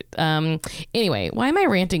Syndicate. Anyway, why am I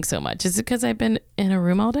ranting so much? Is it because I've been in a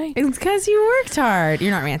room all day? It's because you worked hard.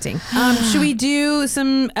 You're not ranting. Should we do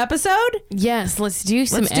some episode? Yes, let's do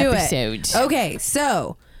some Let's do episodes. it. Okay,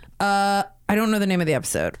 so I don't know the name of the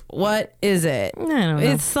episode. What is it? I don't know.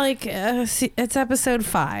 It's like it's episode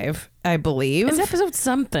 5, I believe. It's episode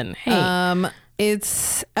something. Hey.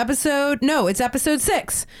 It's episode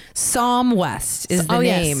 6. Psalm West is the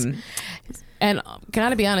yes. name. And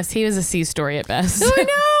gotta be honest, he was a C story at best. I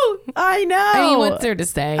know. I mean, what's there to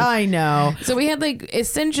say? I know. So we had like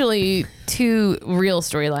essentially 2 real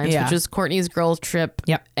storylines, Yeah. which was Courtney's girl trip.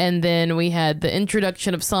 Yep. And then we had the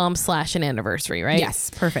introduction of Psalm / an anniversary, right?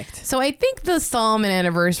 Yes, perfect. So I think the Psalm and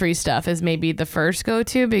anniversary stuff is maybe the first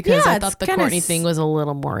go-to because Yeah, I it's thought the kinda Courtney thing was a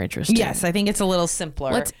little more interesting. Yes, I think it's a little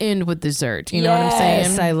simpler. Let's end with dessert. You know what I'm saying?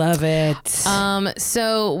 Yes, I love it.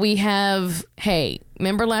 So we have, hey,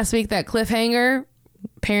 remember last week that cliffhanger?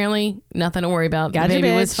 Apparently, nothing to worry about. Gotcha, The baby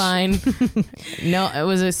bitch. was fine. No, it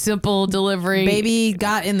was a simple delivery. Baby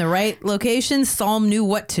got in the right location. Psalm knew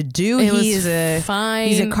what to do. It was He's a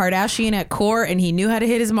fine. Kardashian at core, and he knew how to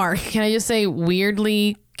hit his mark. Can I just say,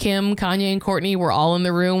 weirdly, Kim, Kanye, and Kourtney were all in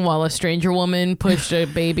the room while a stranger woman pushed a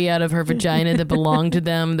baby out of her vagina that belonged to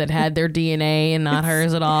them, that had their DNA and not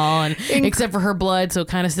hers at all, and except for her blood, so it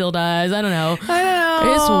kind of still does. I don't know.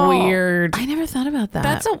 It's weird. I never thought about that.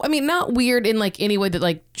 That's I mean, not weird in like any way that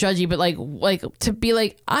like judgy, but like to be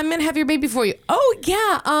like, I'm gonna have your baby for you. Oh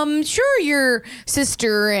yeah, sure, your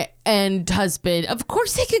sister and husband, of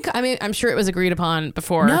course they can. I mean, I'm sure it was agreed upon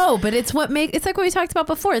before. No, but it's like what we talked about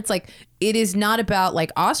before. It's like, it is not about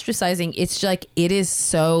like ostracizing. It's like, it is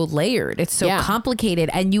so layered. It's so complicated,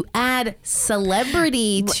 and you add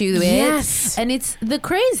celebrity to it. Yes. And it's the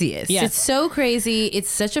craziest. Yes. It's so crazy. It's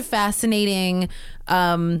such a fascinating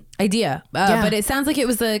idea. But it sounds like it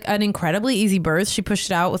was an incredibly easy birth. She pushed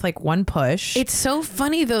it out with like one push. It's so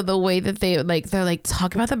funny though, the way that they're like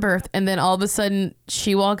talk about the birth, and then all of a sudden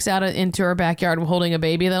she walks out into her backyard holding a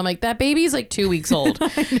baby. Then I'm like, that baby's like 2 weeks old.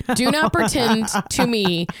 Do not pretend to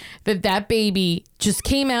me that baby just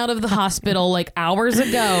came out of the hospital like hours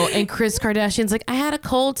ago, and Kris Kardashian's like, I had a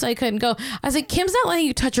cold, so I couldn't go. I was like, Kim's not letting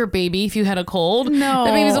you touch her baby if you had a cold. No.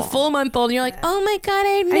 The baby's a full month old, and you're like, oh my god,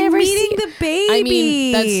 I've never meeting seen the baby. I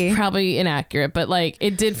mean, that's probably inaccurate, but like,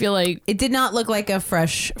 it did feel like. It did not look like a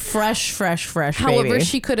fresh However, baby.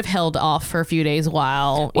 she could have held off for a few days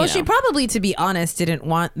while. Well, she probably, to be honest, didn't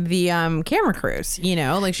want the camera crews. You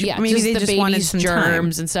know, like maybe just they the just wanted baby's some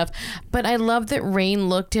germs time. and stuff. But I love that Rain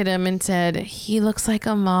looked at him and said, he looks like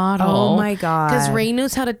a model. Oh my God. Because Rain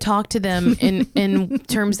knows how to talk to them in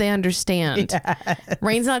terms they understand. Yes.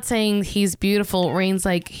 Rain's not saying he's beautiful. Rain's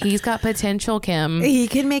like, he's got potential, Kim. He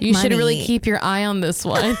can make You money. should really keep your eye on this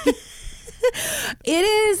one. It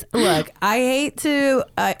is. Look, I hate to.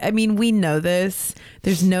 I mean, we know this.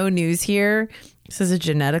 There's no news here. This is a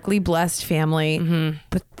genetically blessed family,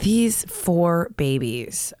 but these 4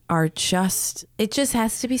 babies are just. It just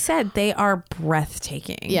has to be said. They are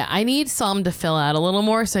breathtaking. Yeah, I need Psalm to fill out a little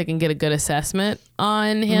more so I can get a good assessment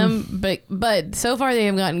on him. But so far they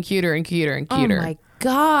have gotten cuter and cuter and cuter. Oh my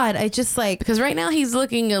God! I just like. Because right now he's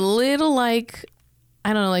looking a little like,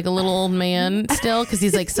 I don't know, like a little old man still, because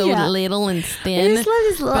he's like so Yeah. little and thin. I just love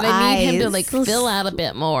his little but I need him to eyes. like fill out a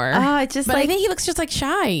bit more. I just but I like. think he looks just like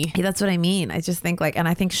Shy. That's what I mean. I just think like, and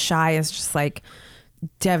I think Shy is just like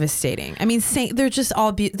devastating. I mean, they're just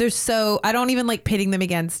all they're so. I don't even like pitting them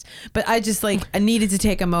against, but I just like I needed to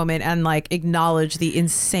take a moment and like acknowledge the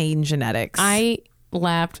insane genetics. I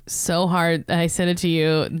laughed so hard. I sent it to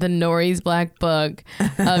you. The Nori's Black Book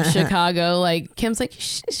of Chicago. Like Kim's like,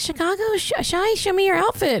 Chicago, Shy, show me your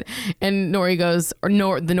outfit. And Nori goes, or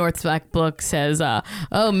the North's Black Book says,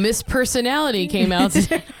 oh, Miss Personality came out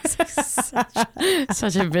today.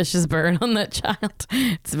 Such a vicious burn on that child.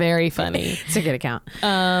 It's very funny. It's a good account.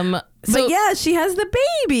 So, But yeah, she has the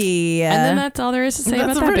baby. and then that's all there is to say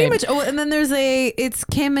That's about that pretty baby. much. Oh, and then it's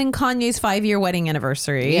Kim and Kanye's 5-year wedding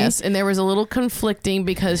anniversary. Yes, and there was a little conflicting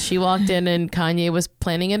because she walked in and Kanye was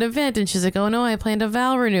planning an event, and she's like, oh no, I planned a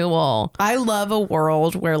vow renewal. I love a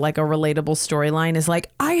world where like a relatable storyline is like,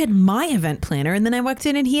 I had my event planner and then I walked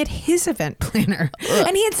in and he had his event planner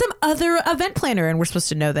and he had some other event planner, and we're supposed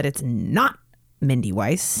to know that it's not Mindy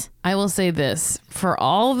Weiss. I will say this, for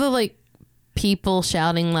all the like people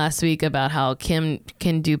shouting last week about how Kim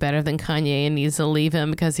can do better than Kanye and needs to leave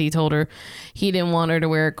him because he told her he didn't want her to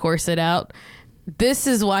wear a corset out, this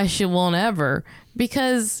is why she won't ever.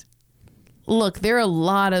 Because look, there are a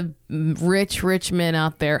lot of rich men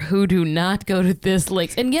out there who do not go to this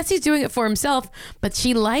length. And yes, he's doing it for himself, but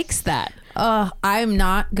she likes that. I'm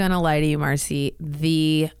not gonna lie to you, Marcy.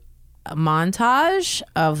 The montage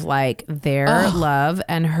of like their love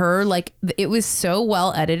and her, like it was so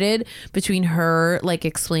well edited between her like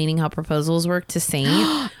explaining how proposals work to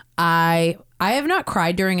Saint. I have not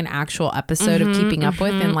cried during an actual episode of Keeping Up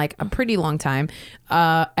with in like a pretty long time,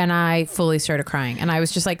 and I fully started crying, and I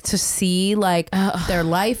was just like, to see like their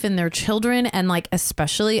life and their children, and like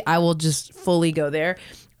especially I will just fully go there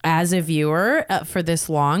as a viewer for this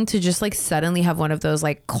long, to just like suddenly have one of those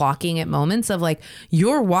like clocking it moments of like,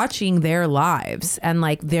 you're watching their lives, and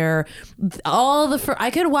like they're all I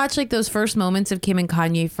could watch like those first moments of Kim and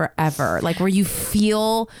Kanye forever, like where you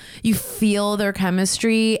feel their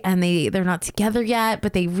chemistry, and they're not together yet,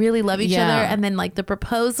 but they really love each other, and then like the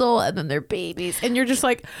proposal, and then their babies, and you're just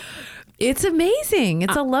like, it's amazing.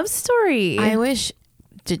 It's a love story. I wish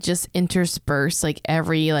to just intersperse like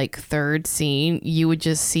every like third scene, you would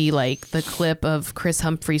just see like the clip of Chris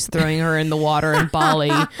Humphries throwing her in the water in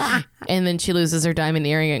Bali, and then she loses her diamond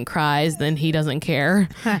earring and cries. Then he doesn't care,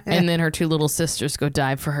 and then her two little sisters go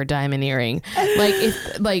dive for her diamond earring. Like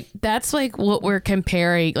if like that's like what we're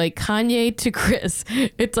comparing, like Kanye to Chris.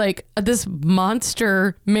 It's like this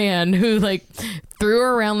monster man who like threw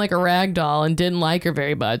her around like a rag doll and didn't like her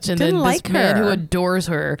very much. And Didn't then like this man her. who adores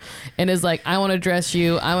her and is like, I want to dress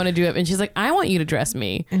you. I want to do it. And she's like, I want you to dress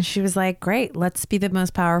me. And she was like, great, let's be the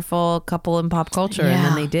most powerful couple in pop culture. And Yeah.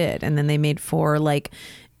 then they did. And then they made 4 like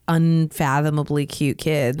unfathomably cute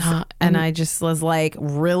kids. And I just was like,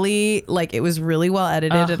 really, like it was really well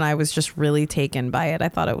edited. And I was just really taken by it. I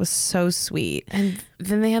thought it was so sweet. And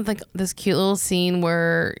then they had like this cute little scene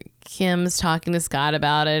where Kim's talking to Scott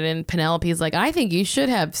about it. And Penelope's like, I think you should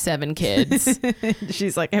have 7 kids.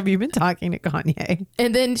 She's like, have you been talking to Kanye?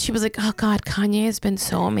 And then she was like, oh God, Kanye has been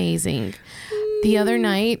so amazing. The other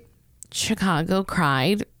night, Chicago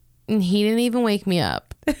cried and he didn't even wake me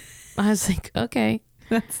up. I was like, okay.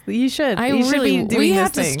 You should. I You should really, be doing we those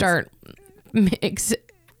have to things. start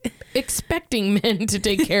expecting men to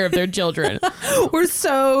take care of their children. We're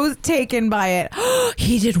so taken by it.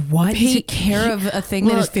 He did what? He took care of a thing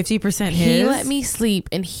that is Look, 50% his? He let me sleep,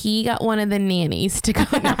 and he got one of the nannies to go.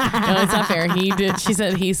 No, it's not fair. He did. She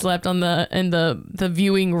said he slept on the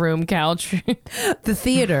viewing room couch. The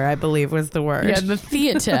theater, I believe, was the word. Yeah, the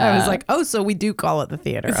theater. I was like, oh, so we do call it the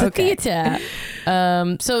theater. It's Okay. a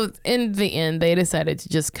theater. So in the end, they decided to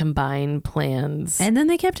just combine plans. And then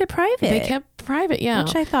they kept it private. They kept private, yeah.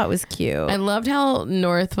 Which I thought was cute. I loved how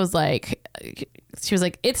North was like, she was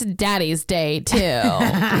like, it's Daddy's Day too.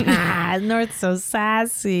 North's so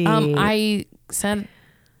sassy. I said,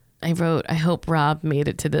 I wrote, I hope Rob made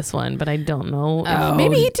it to this one, but I don't know. Oh.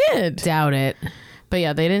 Maybe he did. Doubt it. But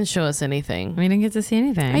yeah, they didn't show us anything. We didn't get to see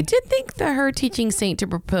anything. I did think that her teaching Saint to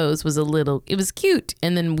propose was it was cute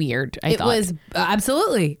and then weird. I It thought. was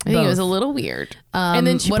absolutely. I think it was a both. little weird. And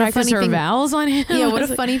then she what a practiced funny her thing- vows on him. Yeah, I what a was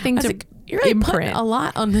like- funny thing I was to like, you're really putting imprint. a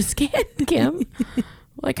lot on the skin, Kim.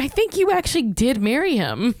 Like, I think you actually did marry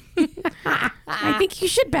him. I think you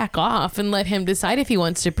should back off and let him decide if he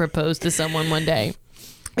wants to propose to someone one day.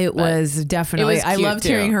 It was definitely. was I cute, loved too.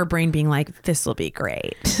 hearing her brain being like, "This will be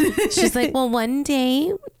great." She's like, well, one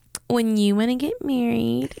day when you want to get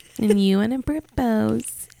married and you want to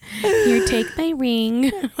propose, you take my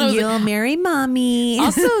ring. You'll marry mommy.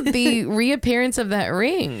 Also, the reappearance of that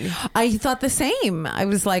ring. I thought the same. I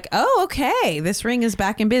was like, "Oh, okay, this ring is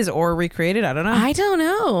back in biz or recreated." I don't know. I don't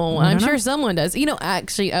know. I'm don't sure know. someone does. You know,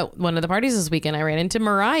 actually, at one of the parties this weekend, I ran into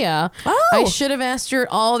Mariah. Oh. I should have asked her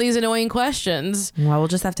all these annoying questions. Well, we'll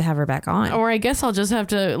just have to have her back on. Or I guess I'll just have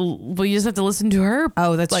to. We just have to listen to her.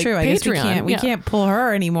 Oh, that's like, true. I guess we Patreon. can't. We Yeah. can't pull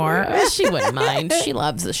her anymore. She wouldn't mind. She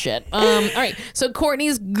loves the shit. All right. So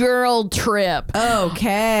Courtney's girl trip,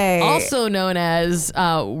 Okay. also known as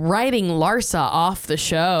writing Larsa off the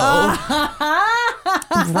show.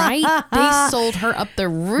 Right? They sold her up the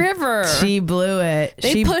river. she blew it.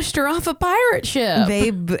 They pushed her off a pirate ship.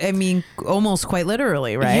 I mean, almost quite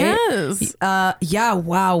literally, right? Yes. Yeah.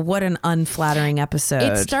 Wow. What an unflattering episode.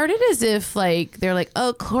 It started as if like they're like,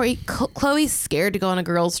 oh, Chloe's scared to go on a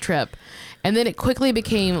girls' trip, and then it quickly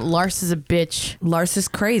became Larsa's a bitch. Lars is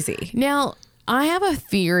crazy. Now, I have a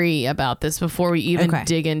theory about this before we even Okay.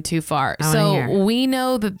 dig in too far. I wanna So hear. we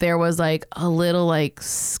know that there was like a little like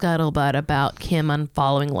scuttlebutt about Kim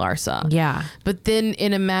unfollowing Larsa. Yeah. But then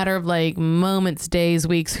in a matter of like moments, days,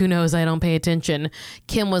 weeks, who knows, I don't pay attention,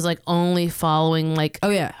 Kim was like only following like Oh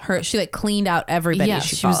yeah. She like cleaned out everybody. yeah,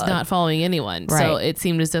 she was followed. not following anyone. So Right. it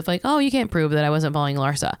seemed as if like, oh, you can't prove that I wasn't following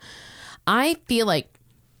Larsa. I feel like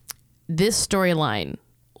this storyline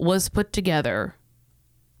was put together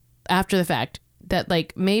after the fact that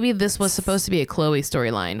like maybe this was supposed to be a Chloe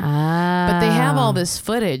storyline. But they have all this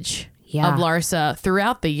footage Yeah. of Larsa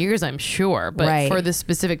throughout the years, I'm sure, but Right. for this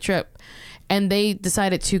specific trip. And they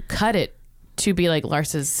decided to cut it to be like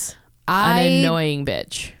Larsa's an annoying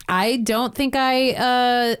bitch. I don't think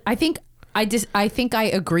I think I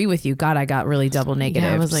agree with you. God, I got really double negative.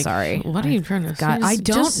 Yeah, I was like, sorry. what are you trying to God, say? I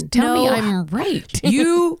don't Just tell me know. I'm right.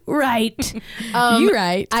 You right. You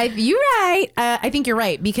right. You right. I think you're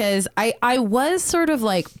right because I was sort of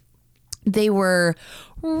like they were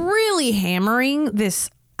really hammering this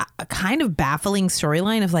kind of baffling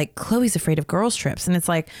storyline of like Chloe's afraid of girls trips, and it's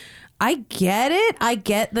like I get it. I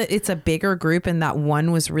get that it's a bigger group and that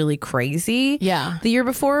one was really crazy. Yeah. The year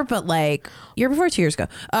before, but like year before, 2 years ago.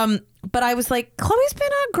 But I was like, Chloe's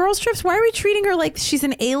been on girls trips. Why are we treating her like she's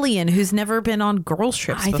an alien who's never been on girls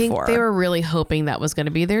trips I before? think they were really hoping that was going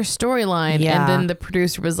to be their storyline. Yeah. And then the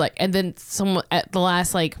producer was like, and then someone at the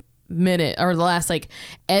last like minute or the last like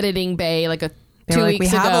editing bay, like a They 2 were like,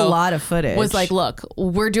 weeks we ago, have a lot of footage. was like, look,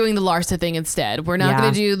 we're doing the Larsa thing instead. We're not Yeah.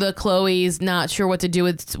 going to do the Chloe's not sure what to do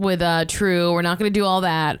with True. We're not going to do all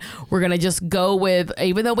that. We're going to just go with,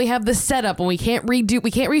 even though we have the setup and we can't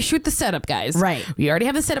reshoot the setup, guys. Right. We already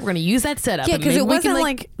have the setup. We're going to use that setup. Yeah, And because maybe it we wasn't can,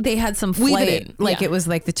 like they had some weave it flight. in. Like Yeah. it was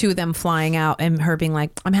like the two of them flying out and her being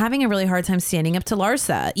like, I'm having a really hard time standing up to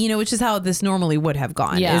Larsa, which is how this normally would have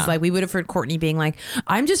gone. Yeah. Is like we would have heard Courtney being like,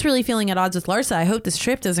 I'm just really feeling at odds with Larsa. I hope this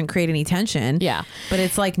trip doesn't create any tension. Yeah. But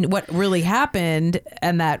it's like what really happened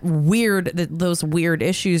and those weird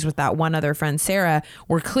issues with that one other friend, Sarah,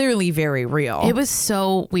 were clearly very real. It was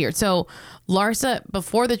so weird. So Larsa,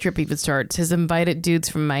 before the trip even starts, has invited dudes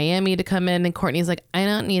from Miami to come in, and Courtney's like, I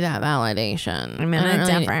don't need that validation. I'm in I don't a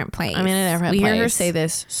really- different place. I'm in a different We place. hear her say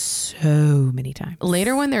this so many times.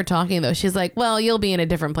 Later when they're talking though, she's like, well, you'll be in a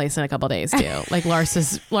different place in a couple days too. Like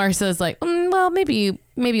Larsa's like, well, maybe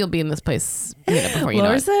you'll be in this place before you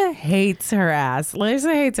know it. Larsa hates her ass.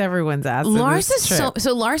 Larsa hates everyone's ass. in this Larsa's trip.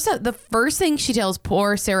 so Larsa, the first thing she tells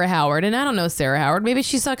poor Sarah Howard, and I don't know Sarah Howard, maybe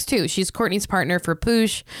she sucks too. She's Courtney's partner for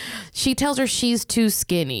Poosh. She tells her she's too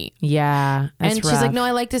skinny. Yeah, that's And she's rough. like, no,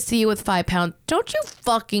 I like to see you with 5 pounds. Don't you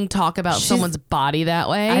fucking talk about someone's body that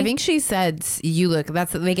way. I think she said, "You look."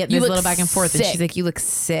 They get You this look little back and forth, and sick. she's like, "You look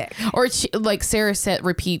sick." Or she, like Sarah said,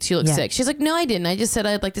 repeats, you look Yeah. sick. She's like, no, I didn't. I just said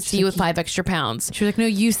I'd like to see you with 5 extra pounds. She was like, "No,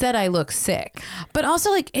 you said I look sick." But also,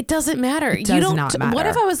 like, it doesn't matter. It does not matter. What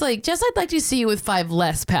if I was like, Jess, I'd like to see you with 5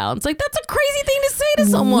 less pounds? Like, that's a crazy thing to say to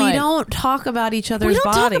someone. We don't talk about each other's We don't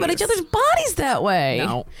bodies. talk about each other's bodies that way.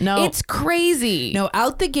 No. It's crazy. No,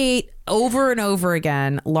 out the gate, over and over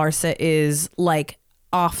again, Larsa is like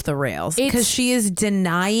off the rails because she is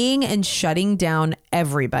denying and shutting down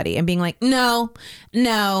everybody and being like, no.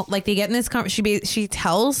 Like they get in this conversation. She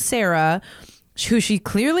tells Sarah, who she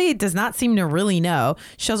clearly does not seem to really know.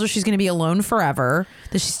 She tells her she's going to be alone forever,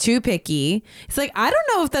 that she's too picky. It's like, I don't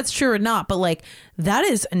know if that's true or not, but like, that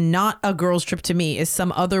is not a girl's trip to me, is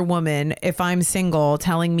some other woman, if I'm single,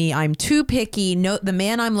 telling me I'm too picky. No, the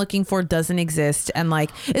man I'm looking for doesn't exist. And like,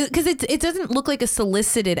 because it doesn't look like a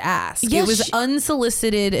solicited ask. Yes, it was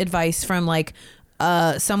unsolicited advice from like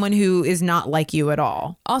someone who is not like you at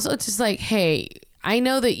all. Also, it's just like, hey, I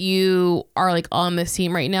know that you are like on this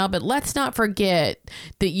team right now, but let's not forget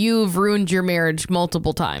that you've ruined your marriage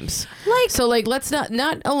multiple times. Let's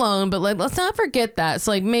not alone, but like, let's not forget that.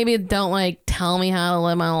 So like, maybe don't like tell me how to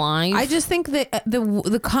live my life. I just think that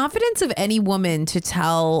the confidence of any woman to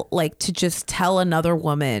just tell another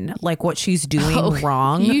woman like what she's doing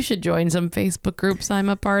wrong. You should join some Facebook groups I'm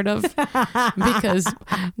a part of because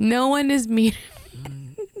no one is mean.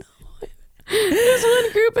 There's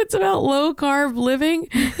one group, it's about low carb living,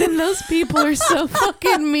 and those people are so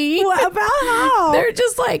fucking mean. What about how? They're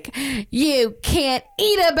just like, you can't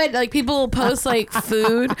eat it, but like people will post like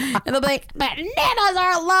food, and they'll be like, bananas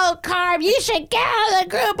are low carb. You should get out of the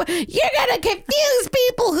group. You're gonna confuse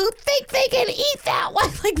people who think they can eat that way.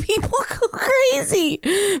 Like people go crazy.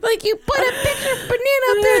 Like you put a picture of banana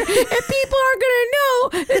up there, and people are gonna know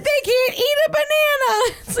that they can't eat a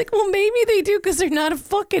banana. It's like, well, maybe they do because they're not a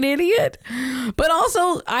fucking idiot. But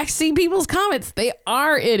also, I see people's comments. They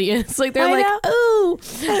are idiots. Like, they're like, oh,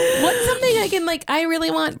 what's something I can, like, I really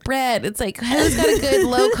want bread. It's like, who's got a good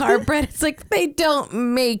low-carb bread? It's like, they don't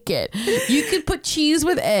make it. You could put cheese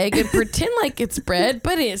with egg and pretend like it's bread,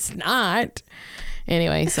 but it's not.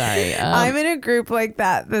 Anyway, sorry. I'm in a group like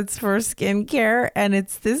that's for skincare, and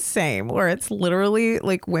it's the same where it's literally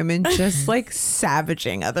like women just like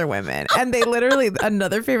savaging other women. And they literally,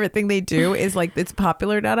 another favorite thing they do is like, it's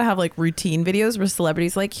popular now to have like routine videos where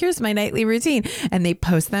celebrities like, here's my nightly routine, and they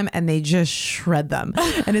post them and they just shred them.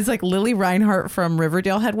 And it's like Lily Reinhart from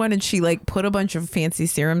Riverdale had one, and she like put a bunch of fancy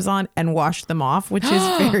serums on and washed them off, which is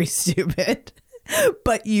very stupid.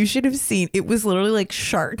 But you should have seen, it was literally like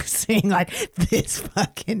sharks saying like, this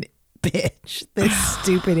fucking bitch, this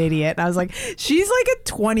stupid idiot. And I was like, she's like a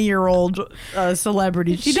 20-year-old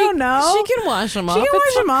celebrity. She don't know. She can wash them off. She can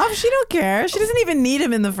wash them off. She don't care. She doesn't even need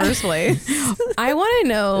him in the first place. I want to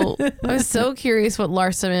know. I was so curious what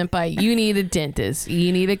Larsa meant by you need a dentist,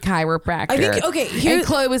 you need a chiropractor. I think, okay, and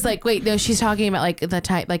Chloe was like, wait, no, she's talking about like the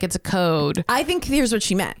type, like it's a code. I think here's what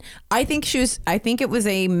she meant. I think it was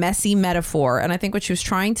a messy metaphor. And I think what she was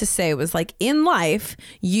trying to say was like, in life,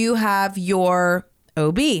 you have your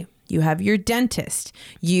OB. you have your dentist,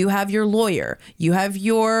 you have your lawyer, you have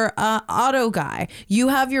your auto guy, you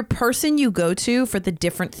have your person you go to for the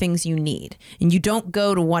different things you need. And you don't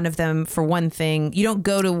go to one of them for one thing. You don't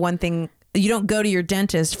go to one thing. You don't go to your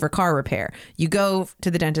dentist for car repair. You go to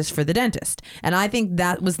the dentist for the dentist. And I think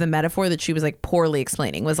that was the metaphor that she was like poorly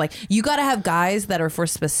explaining, was like, you got to have guys that are for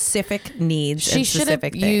specific needs. She and should have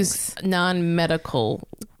specific things. used non-medical.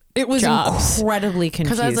 It was jobs. incredibly confusing.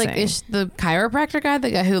 Because I was like, is the chiropractor guy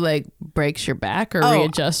the guy who like breaks your back or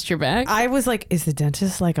readjusts your back? I was like, is the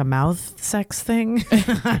dentist like a mouth sex thing?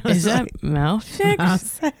 Is that mouth sex? Mouth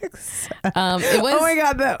sex? It was. Oh my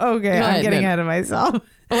God. Okay. Go I'm ahead, getting then. ahead of myself.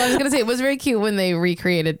 Well, I was gonna say it was very cute when they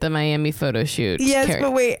recreated the Miami photo shoot. Yes,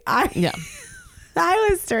 but wait. Yeah. I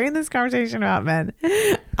was during this conversation about men.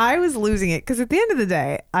 I was losing it because at the end of the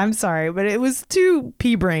day, I'm sorry, but it was two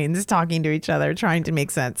pea brains talking to each other, trying to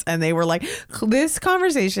make sense. And they were like, this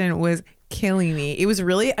conversation was killing me. It was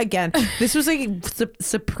really, again, this was like a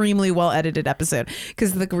supremely well edited episode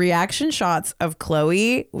because the reaction shots of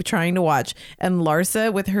Chloe trying to watch and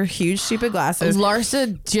Larsa with her huge stupid glasses.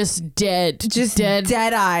 Larsa just dead.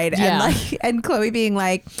 Dead eyed. Yeah. And Chloe being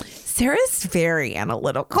like, Sarah's very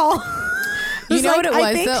analytical. You know what it was?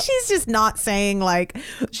 I think she's just not saying like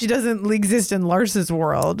she doesn't exist in Larsa's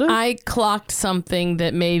world. I clocked something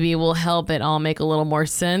that maybe will help it all make a little more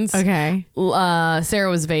sense. Okay. Sarah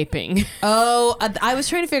was vaping. Oh, I was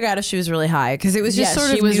trying to figure out if she was really high because it was just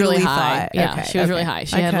sort of she was really newly high. thought. Yeah, Okay, she was really okay. high.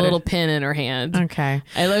 She I had a cut little it. pin in her hand. Okay.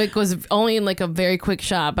 I like was only in like a very quick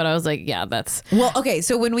shot, but I was like, yeah, that's Well, okay.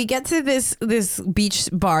 So when we get to this beach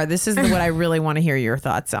bar, this is what I really want to hear your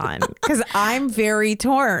thoughts on because I'm very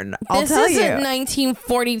torn. I'll tell this you. isn't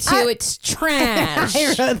 1942. It's trash. I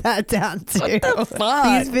wrote that down too. What the fuck?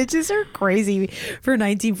 These bitches are crazy for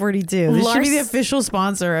 1942. This should be the official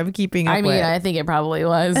sponsor of Keeping Up I mean, With. I think it probably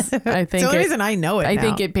was. I think It's the only reason I know it. I now.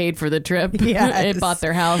 think it paid for the trip. Yes. It bought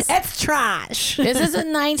their house. It's trash. This is a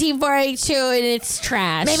 1942 and it's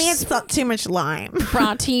trash. Maybe it's not too much lime.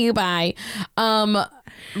 Brought to you by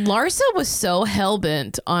Larsa was so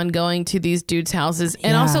hell-bent on going to these dudes' houses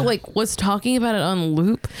and Yeah. also like was talking about it on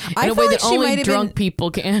loop in I a feel way like that she only might have drunk been-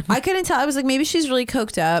 people can. I couldn't tell. I was like, maybe she's really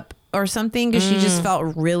coked up or something because she just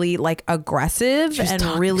felt really like aggressive was and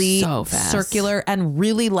talking really so fast. circular and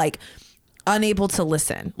really like unable to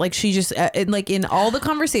listen. Like she just like in all the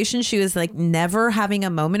conversations, she was like never having a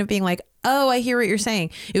moment of being like, oh, I hear what you're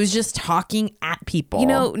saying. It was just talking at people. You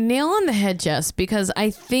know, nail on the head, Jess, because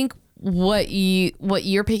I think what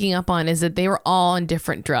you're picking up on is that they were all on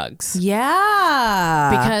different drugs. Yeah.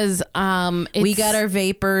 Because we got our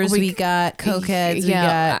vapors, we got cokeheads, we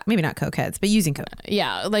yeah. got maybe not cokeheads, but using coke.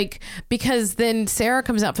 Yeah, like because then Sarah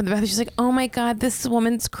comes out from the bathroom. She's like, "Oh my God, this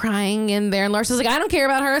woman's crying in there." And Larsa's like, "I don't care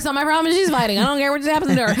about her. It's not my problem. She's fighting. I don't care what just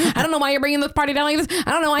happens to her. I don't know why you're bringing this party down like this.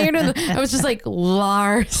 I don't know why you're doing this." I was just like,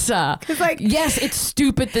 Larsa. It's like, yes, it's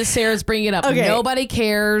stupid that Sarah's bringing it up. Okay. Nobody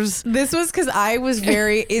cares. This was because I was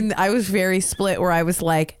very split where I was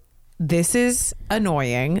like, this is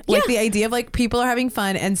annoying. Like Yeah. the idea of like people are having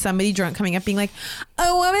fun and somebody drunk coming up being like,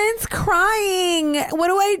 a woman's crying. What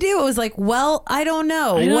do I do? I was like, well, I don't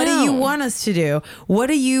know. What do you know. want us to do? What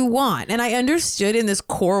do you want? And I understood in this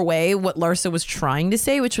core way what Larsa was trying to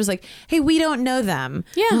say, which was like, hey, we don't know them.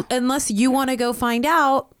 Yeah. Unless you want to go find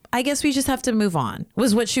out. I guess we just have to move on,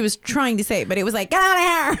 was what she was trying to say. But it was like, get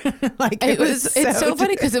out of here. Like It's so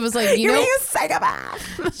funny because it was like, you you're know, being a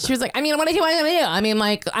psychopath. she was like, I mean, what do you want to do? I mean,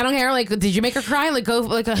 like, I don't care. Like, did you make her cry? Like, go,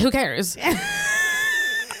 like, who cares?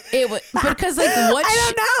 It was because like what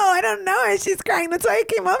I don't know. She's crying. That's why I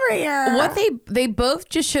came over here. what they both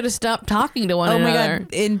just should have stopped talking to one Oh my another. God.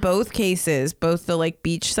 In both cases, both the like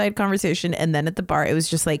beachside conversation and then at the bar, it was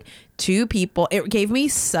just like two people. It gave me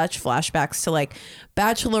such flashbacks to like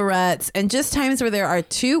bachelorettes and just times where there are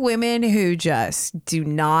two women who just do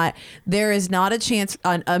not, there is not a chance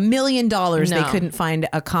on $1 million they No. couldn't find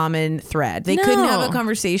a common thread. They couldn't have a No.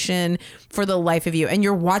 conversation for the life of you. And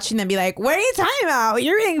you're watching them be like, what are you talking about?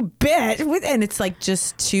 You're being bit. And it's like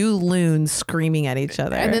just two loons screaming at each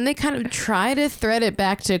other. And then they kind of try to thread it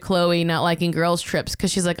back to Chloe not liking girls' trips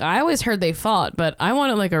because she's like, I always heard they fought, but I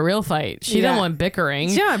wanted like a real fight. She Yeah. didn't want bickering.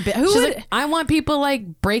 Yeah, who She's would- like, I want people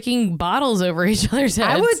like breaking bottles over each other's heads.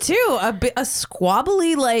 I would too. A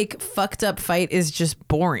squabbly, like fucked up fight is just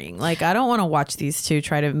boring. Like I don't want to watch these two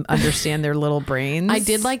try to understand their little brains. I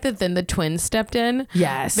did like that. Then the twins stepped in.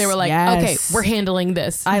 Yes, They were like, yes. okay, we're handling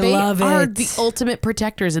this. I they love are it. the ultimate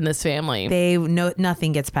protectors in this family. They know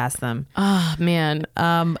nothing gets past them. Oh man.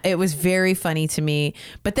 It was very funny to me.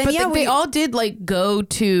 But then But yeah, they all did like go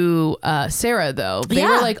to Sarah though. They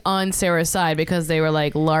Yeah. were like on Sarah's side because they were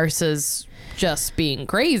like Larsa's just being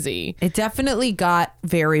crazy. It definitely got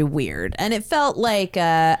very weird, and it felt like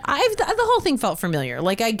the whole thing felt familiar.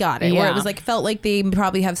 Like I got it, where it was like felt like they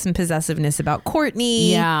probably have some possessiveness about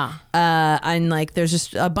Courtney. Yeah, and like there's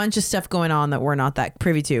just a bunch of stuff going on that we're not that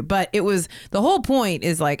privy to. But it was the whole point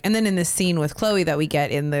is like, and then in this scene with Chloe that we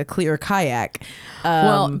get in the clear kayak.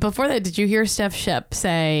 Well, before that, did you hear Steph Shep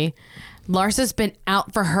say Larsa's been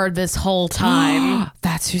out for her this whole time?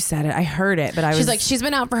 That's who said it. I heard it, but She's like, she's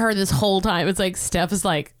been out for her this whole time. It's like Steph is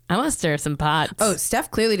like, I want to stir some pots. Oh,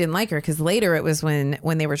 Steph clearly didn't like her because later it was when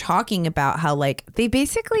they were talking about how like they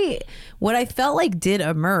basically, what I felt like did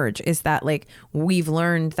emerge is that like we've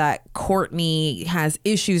learned that Courtney has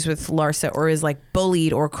issues with Larsa or is like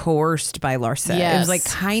bullied or coerced by Larsa. Yes. It was like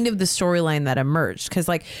kind of the storyline that emerged because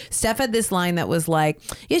like Steph had this line that was like,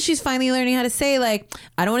 yeah, she's finally learning how to say like,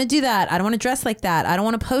 I don't want to do that. I don't want to dress like that. I don't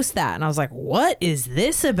want to post that. And I was like, what is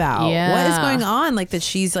this about? Yeah. What is going on? Like that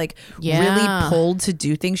she's like really pulled to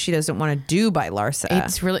do things she doesn't want to do by Larsa.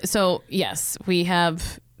 It's really, so yes, we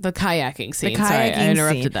have the kayaking scene. The kayaking Sorry, I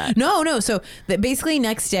interrupted scene. that. No. So basically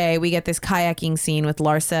next day we get this kayaking scene with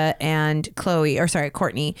Larsa and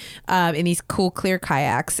Courtney in these cool clear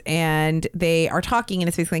kayaks, and they are talking, and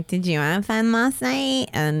it's basically like, did you have fun last night?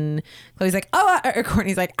 And Chloe's like, or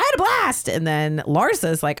Courtney's like, I had a blast. And then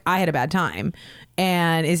Larsa's like, I had a bad time.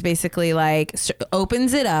 And is basically like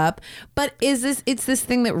opens it up, but it's this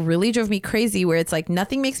thing that really drove me crazy where it's like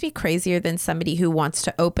nothing makes me crazier than somebody who wants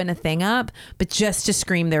to open a thing up but just to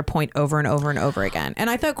scream their point over and over and over again.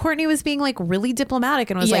 And I thought Courtney was being like really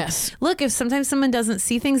diplomatic and was like, look, if sometimes someone doesn't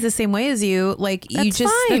see things the same way as you, like you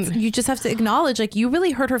just have to acknowledge like you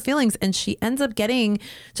really hurt her feelings. And she ends up getting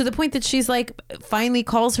to the point that she's like finally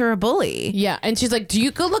calls her a bully. Yeah, and she's like, do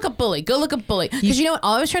you go look a bully? Go look a bully. Because you know what?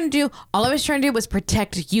 All I was trying to do was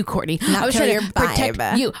protect you, Courtney. I was trying to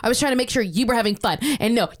protect you. I was trying to make sure you were having fun.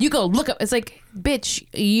 And no, you go look up. It's like, bitch,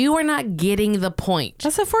 you are not getting the point.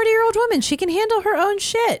 That's a 40-year-old woman. She can handle her own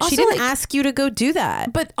shit. Also, she didn't ask you to go do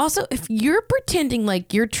that. But also, if you're pretending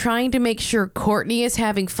like you're trying to make sure Courtney is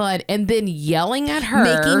having fun and then yelling at her,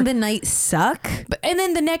 making the night suck, and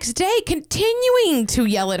then the next day continuing to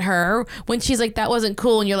yell at her when she's like, that wasn't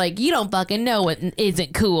cool, and you're like, you don't fucking know what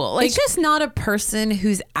isn't cool. Like, it's just not a person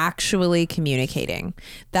who's actually communicating.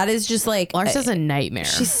 That is just like Larsa's a nightmare.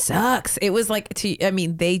 She sucks. It was like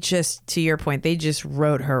they just, to your point, they just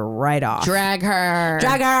wrote her right off. Drag her.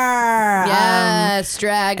 Yes,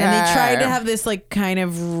 drag her. And they tried to have this like kind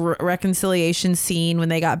of reconciliation scene when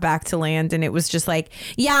they got back to land, and it was just like,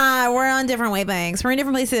 yeah, we're on different wavelengths, we're in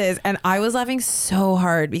different places. And I was laughing so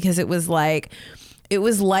hard because it was like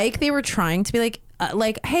they were trying to be like,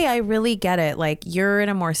 hey, I really get it. Like, you're in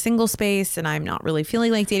a more single space and I'm not really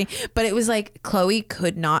feeling like dating. But it was like I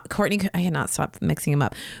cannot stop mixing them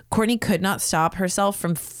up. Courtney could not stop herself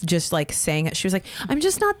from just like saying it. She was like, I'm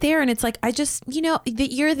just not there. And it's like, I just, that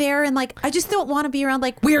you're there. And like, I just don't want to be around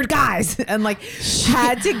like weird guys. And like,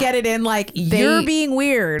 had to get it in like, you're being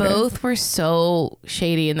weird. Both were so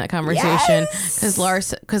shady in that conversation. Yes.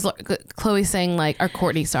 Because Chloe's saying like, or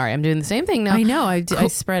Courtney, sorry, I'm doing the same thing now. I know. I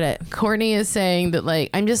spread it. Courtney is saying that like,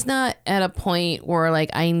 I'm just not at a point where like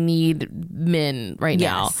I need men right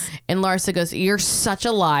now. And Larsa goes, you're such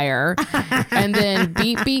a liar. And then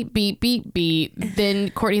beep. Then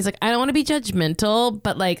Courtney's like, I don't want to be judgmental,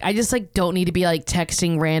 but like I just like don't need to be like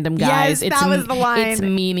texting random guys. Yes, that was the line. It's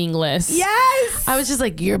meaningless. Yes. I was just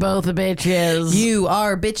like, you're both bitches. You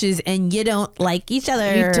are bitches and you don't like each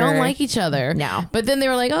other. You don't like each other. No. But then they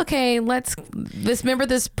were like, okay, remember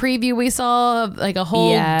this preview we saw of like a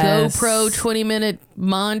whole GoPro 20-minute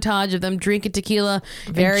montage of them drinking tequila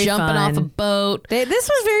and jumping off a boat. This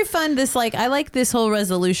was very fun. I like this whole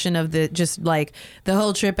resolution of the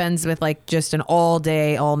whole trip ends with like just an all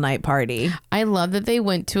day, all night party. I love that they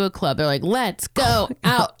went to a club. They're like, let's go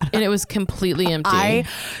out. And it was completely empty. I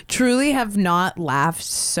truly have not laughed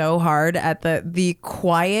so hard at the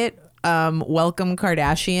quiet welcome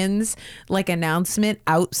Kardashians like announcement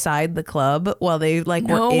outside the club while they like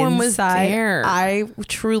no were one inside. Was there. I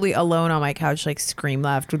truly alone on my couch like scream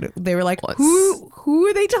laughed. They were like, who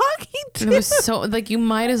are they talking to? It was so like you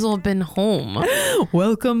might as well have been home.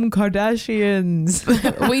 Welcome Kardashians.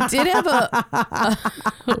 We did have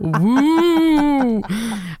woo.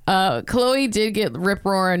 Chloe did get rip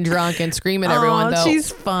roaring drunk and scream at everyone though.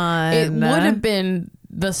 She's fun. It would have been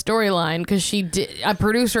the storyline because a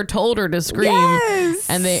producer told her to scream,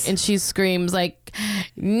 and she screams like,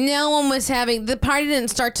 no one was having, the party didn't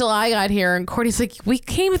start till I got here. And Courtney's like, we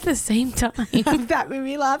came at the same time. That made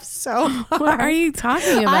me laugh so hard. What are you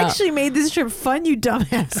talking about? I actually made this trip fun, you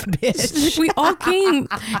dumbass bitch. We all came.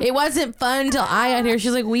 It wasn't fun till I got here.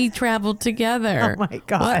 She's like, we traveled together. Oh my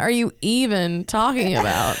God. What are you even talking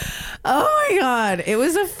about? Oh my God. It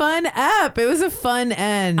was a fun ep. It was a fun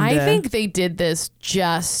end. I think they did this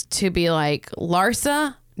just to be like,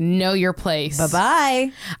 Larsa, know your place.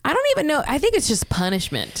 Bye-bye. I don't even know. I think it's just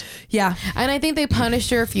punishment. Yeah. And I think they punished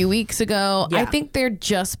her a few weeks ago. Yeah. I think they're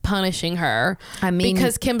just punishing her. I mean-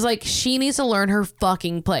 because Kim's like, she needs to learn her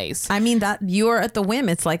fucking place. I mean, that you are at the whim.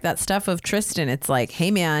 It's like that stuff of Tristan. It's like, hey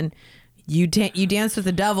man, you dance with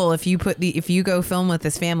the devil if you go film with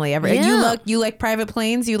this family ever. And Yeah. you like private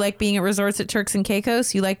planes. You like being at resorts at Turks and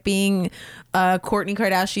Caicos. You like being Kourtney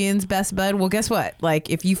Kardashian's best bud. Well, guess what? Like,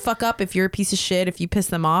 if you fuck up, if you're a piece of shit, if you piss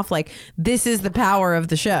them off, like, this is the power of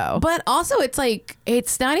the show. But also, it's like,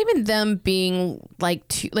 it's not even them being like,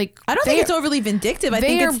 I don't think it's overly vindictive. I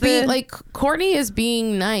think it's being like, Kourtney is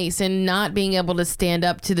being nice and not being able to stand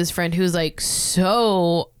up to this friend who's like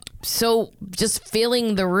so just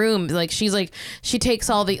filling the room. Like, she's like, she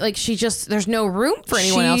takes all the, like, she just, there's no room for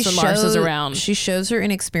anyone else when Larsa's around. She shows her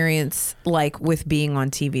inexperience, like, with being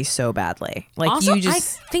on TV so badly. Like, Also, you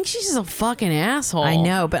just, I think she's just a fucking asshole. I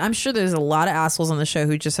know, but I'm sure there's a lot of assholes on the show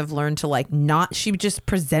who just have learned to, like, not, she just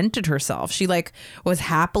presented herself. She, like, was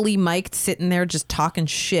happily mic'd sitting there just talking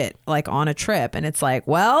shit, like, on a trip. And it's like,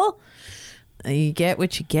 well, you get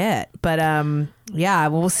what you get. But yeah,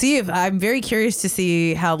 well, we'll see. If I'm very curious to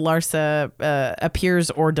see how Larsa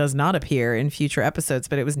appears or does not appear in future episodes,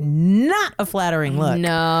 but it was not a flattering look.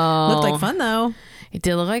 No. Looked like fun though. It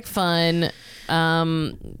did look like fun.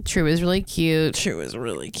 True was really cute. She was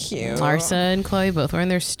really cute. Larsa and Chloe both wearing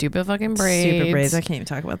their stupid fucking braids. Stupid braids. I can't even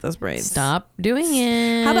talk about those braids. Stop doing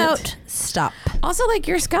it. How about stop? Also, like,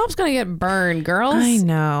 your scalp's gonna get burned, girls. I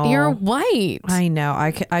know. You're white. I know.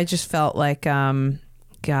 I just felt like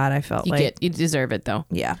God. I felt You deserve it though.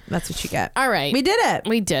 yeah. That's what you get. All right, We did it.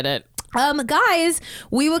 We did it. Guys,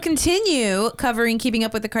 we will continue covering Keeping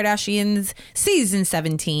Up with the Kardashians season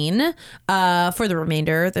 17 for the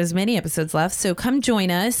remainder. There's many episodes left, so come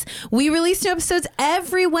join us. We release new episodes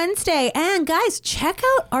every Wednesday. And guys, check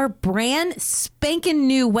out our brand spanking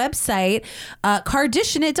new website,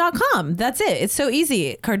 Kardashianit.com. That's it. It's so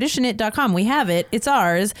easy. Kardashianit.com. We have it. It's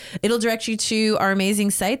ours. It'll direct you to our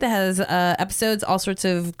amazing site that has episodes, all sorts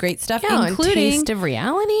of great stuff, including Taste of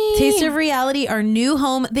Reality. Taste of Reality, our new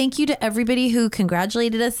home. Thank you to everybody who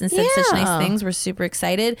congratulated us and said such nice things. We're super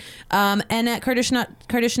excited. And at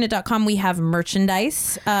Kardashianit.com, we have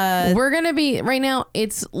merchandise. We're going to be, right now,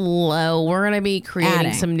 it's low. We're going to be creating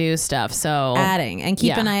Adding. some new stuff. So Adding. And keep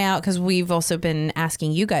Yeah. an eye out because we've also been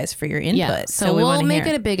asking you guys for your input. yeah. So we we'll wanna make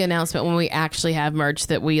hear. it a big announcement when we actually have merch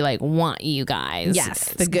that we like want you guys. Yes,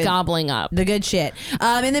 the good- gobbling up. The good shit.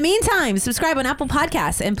 In the meantime, subscribe on Apple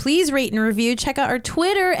Podcasts and please rate and review. Check out our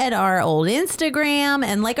Twitter and our old Instagram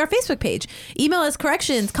and like our Facebook page. Email us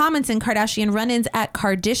corrections, comments, and Kardashian run-ins at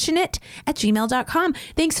Kardashianit@gmail.com.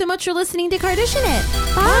 Thanks so much for listening to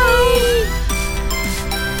Kardashianit. Bye.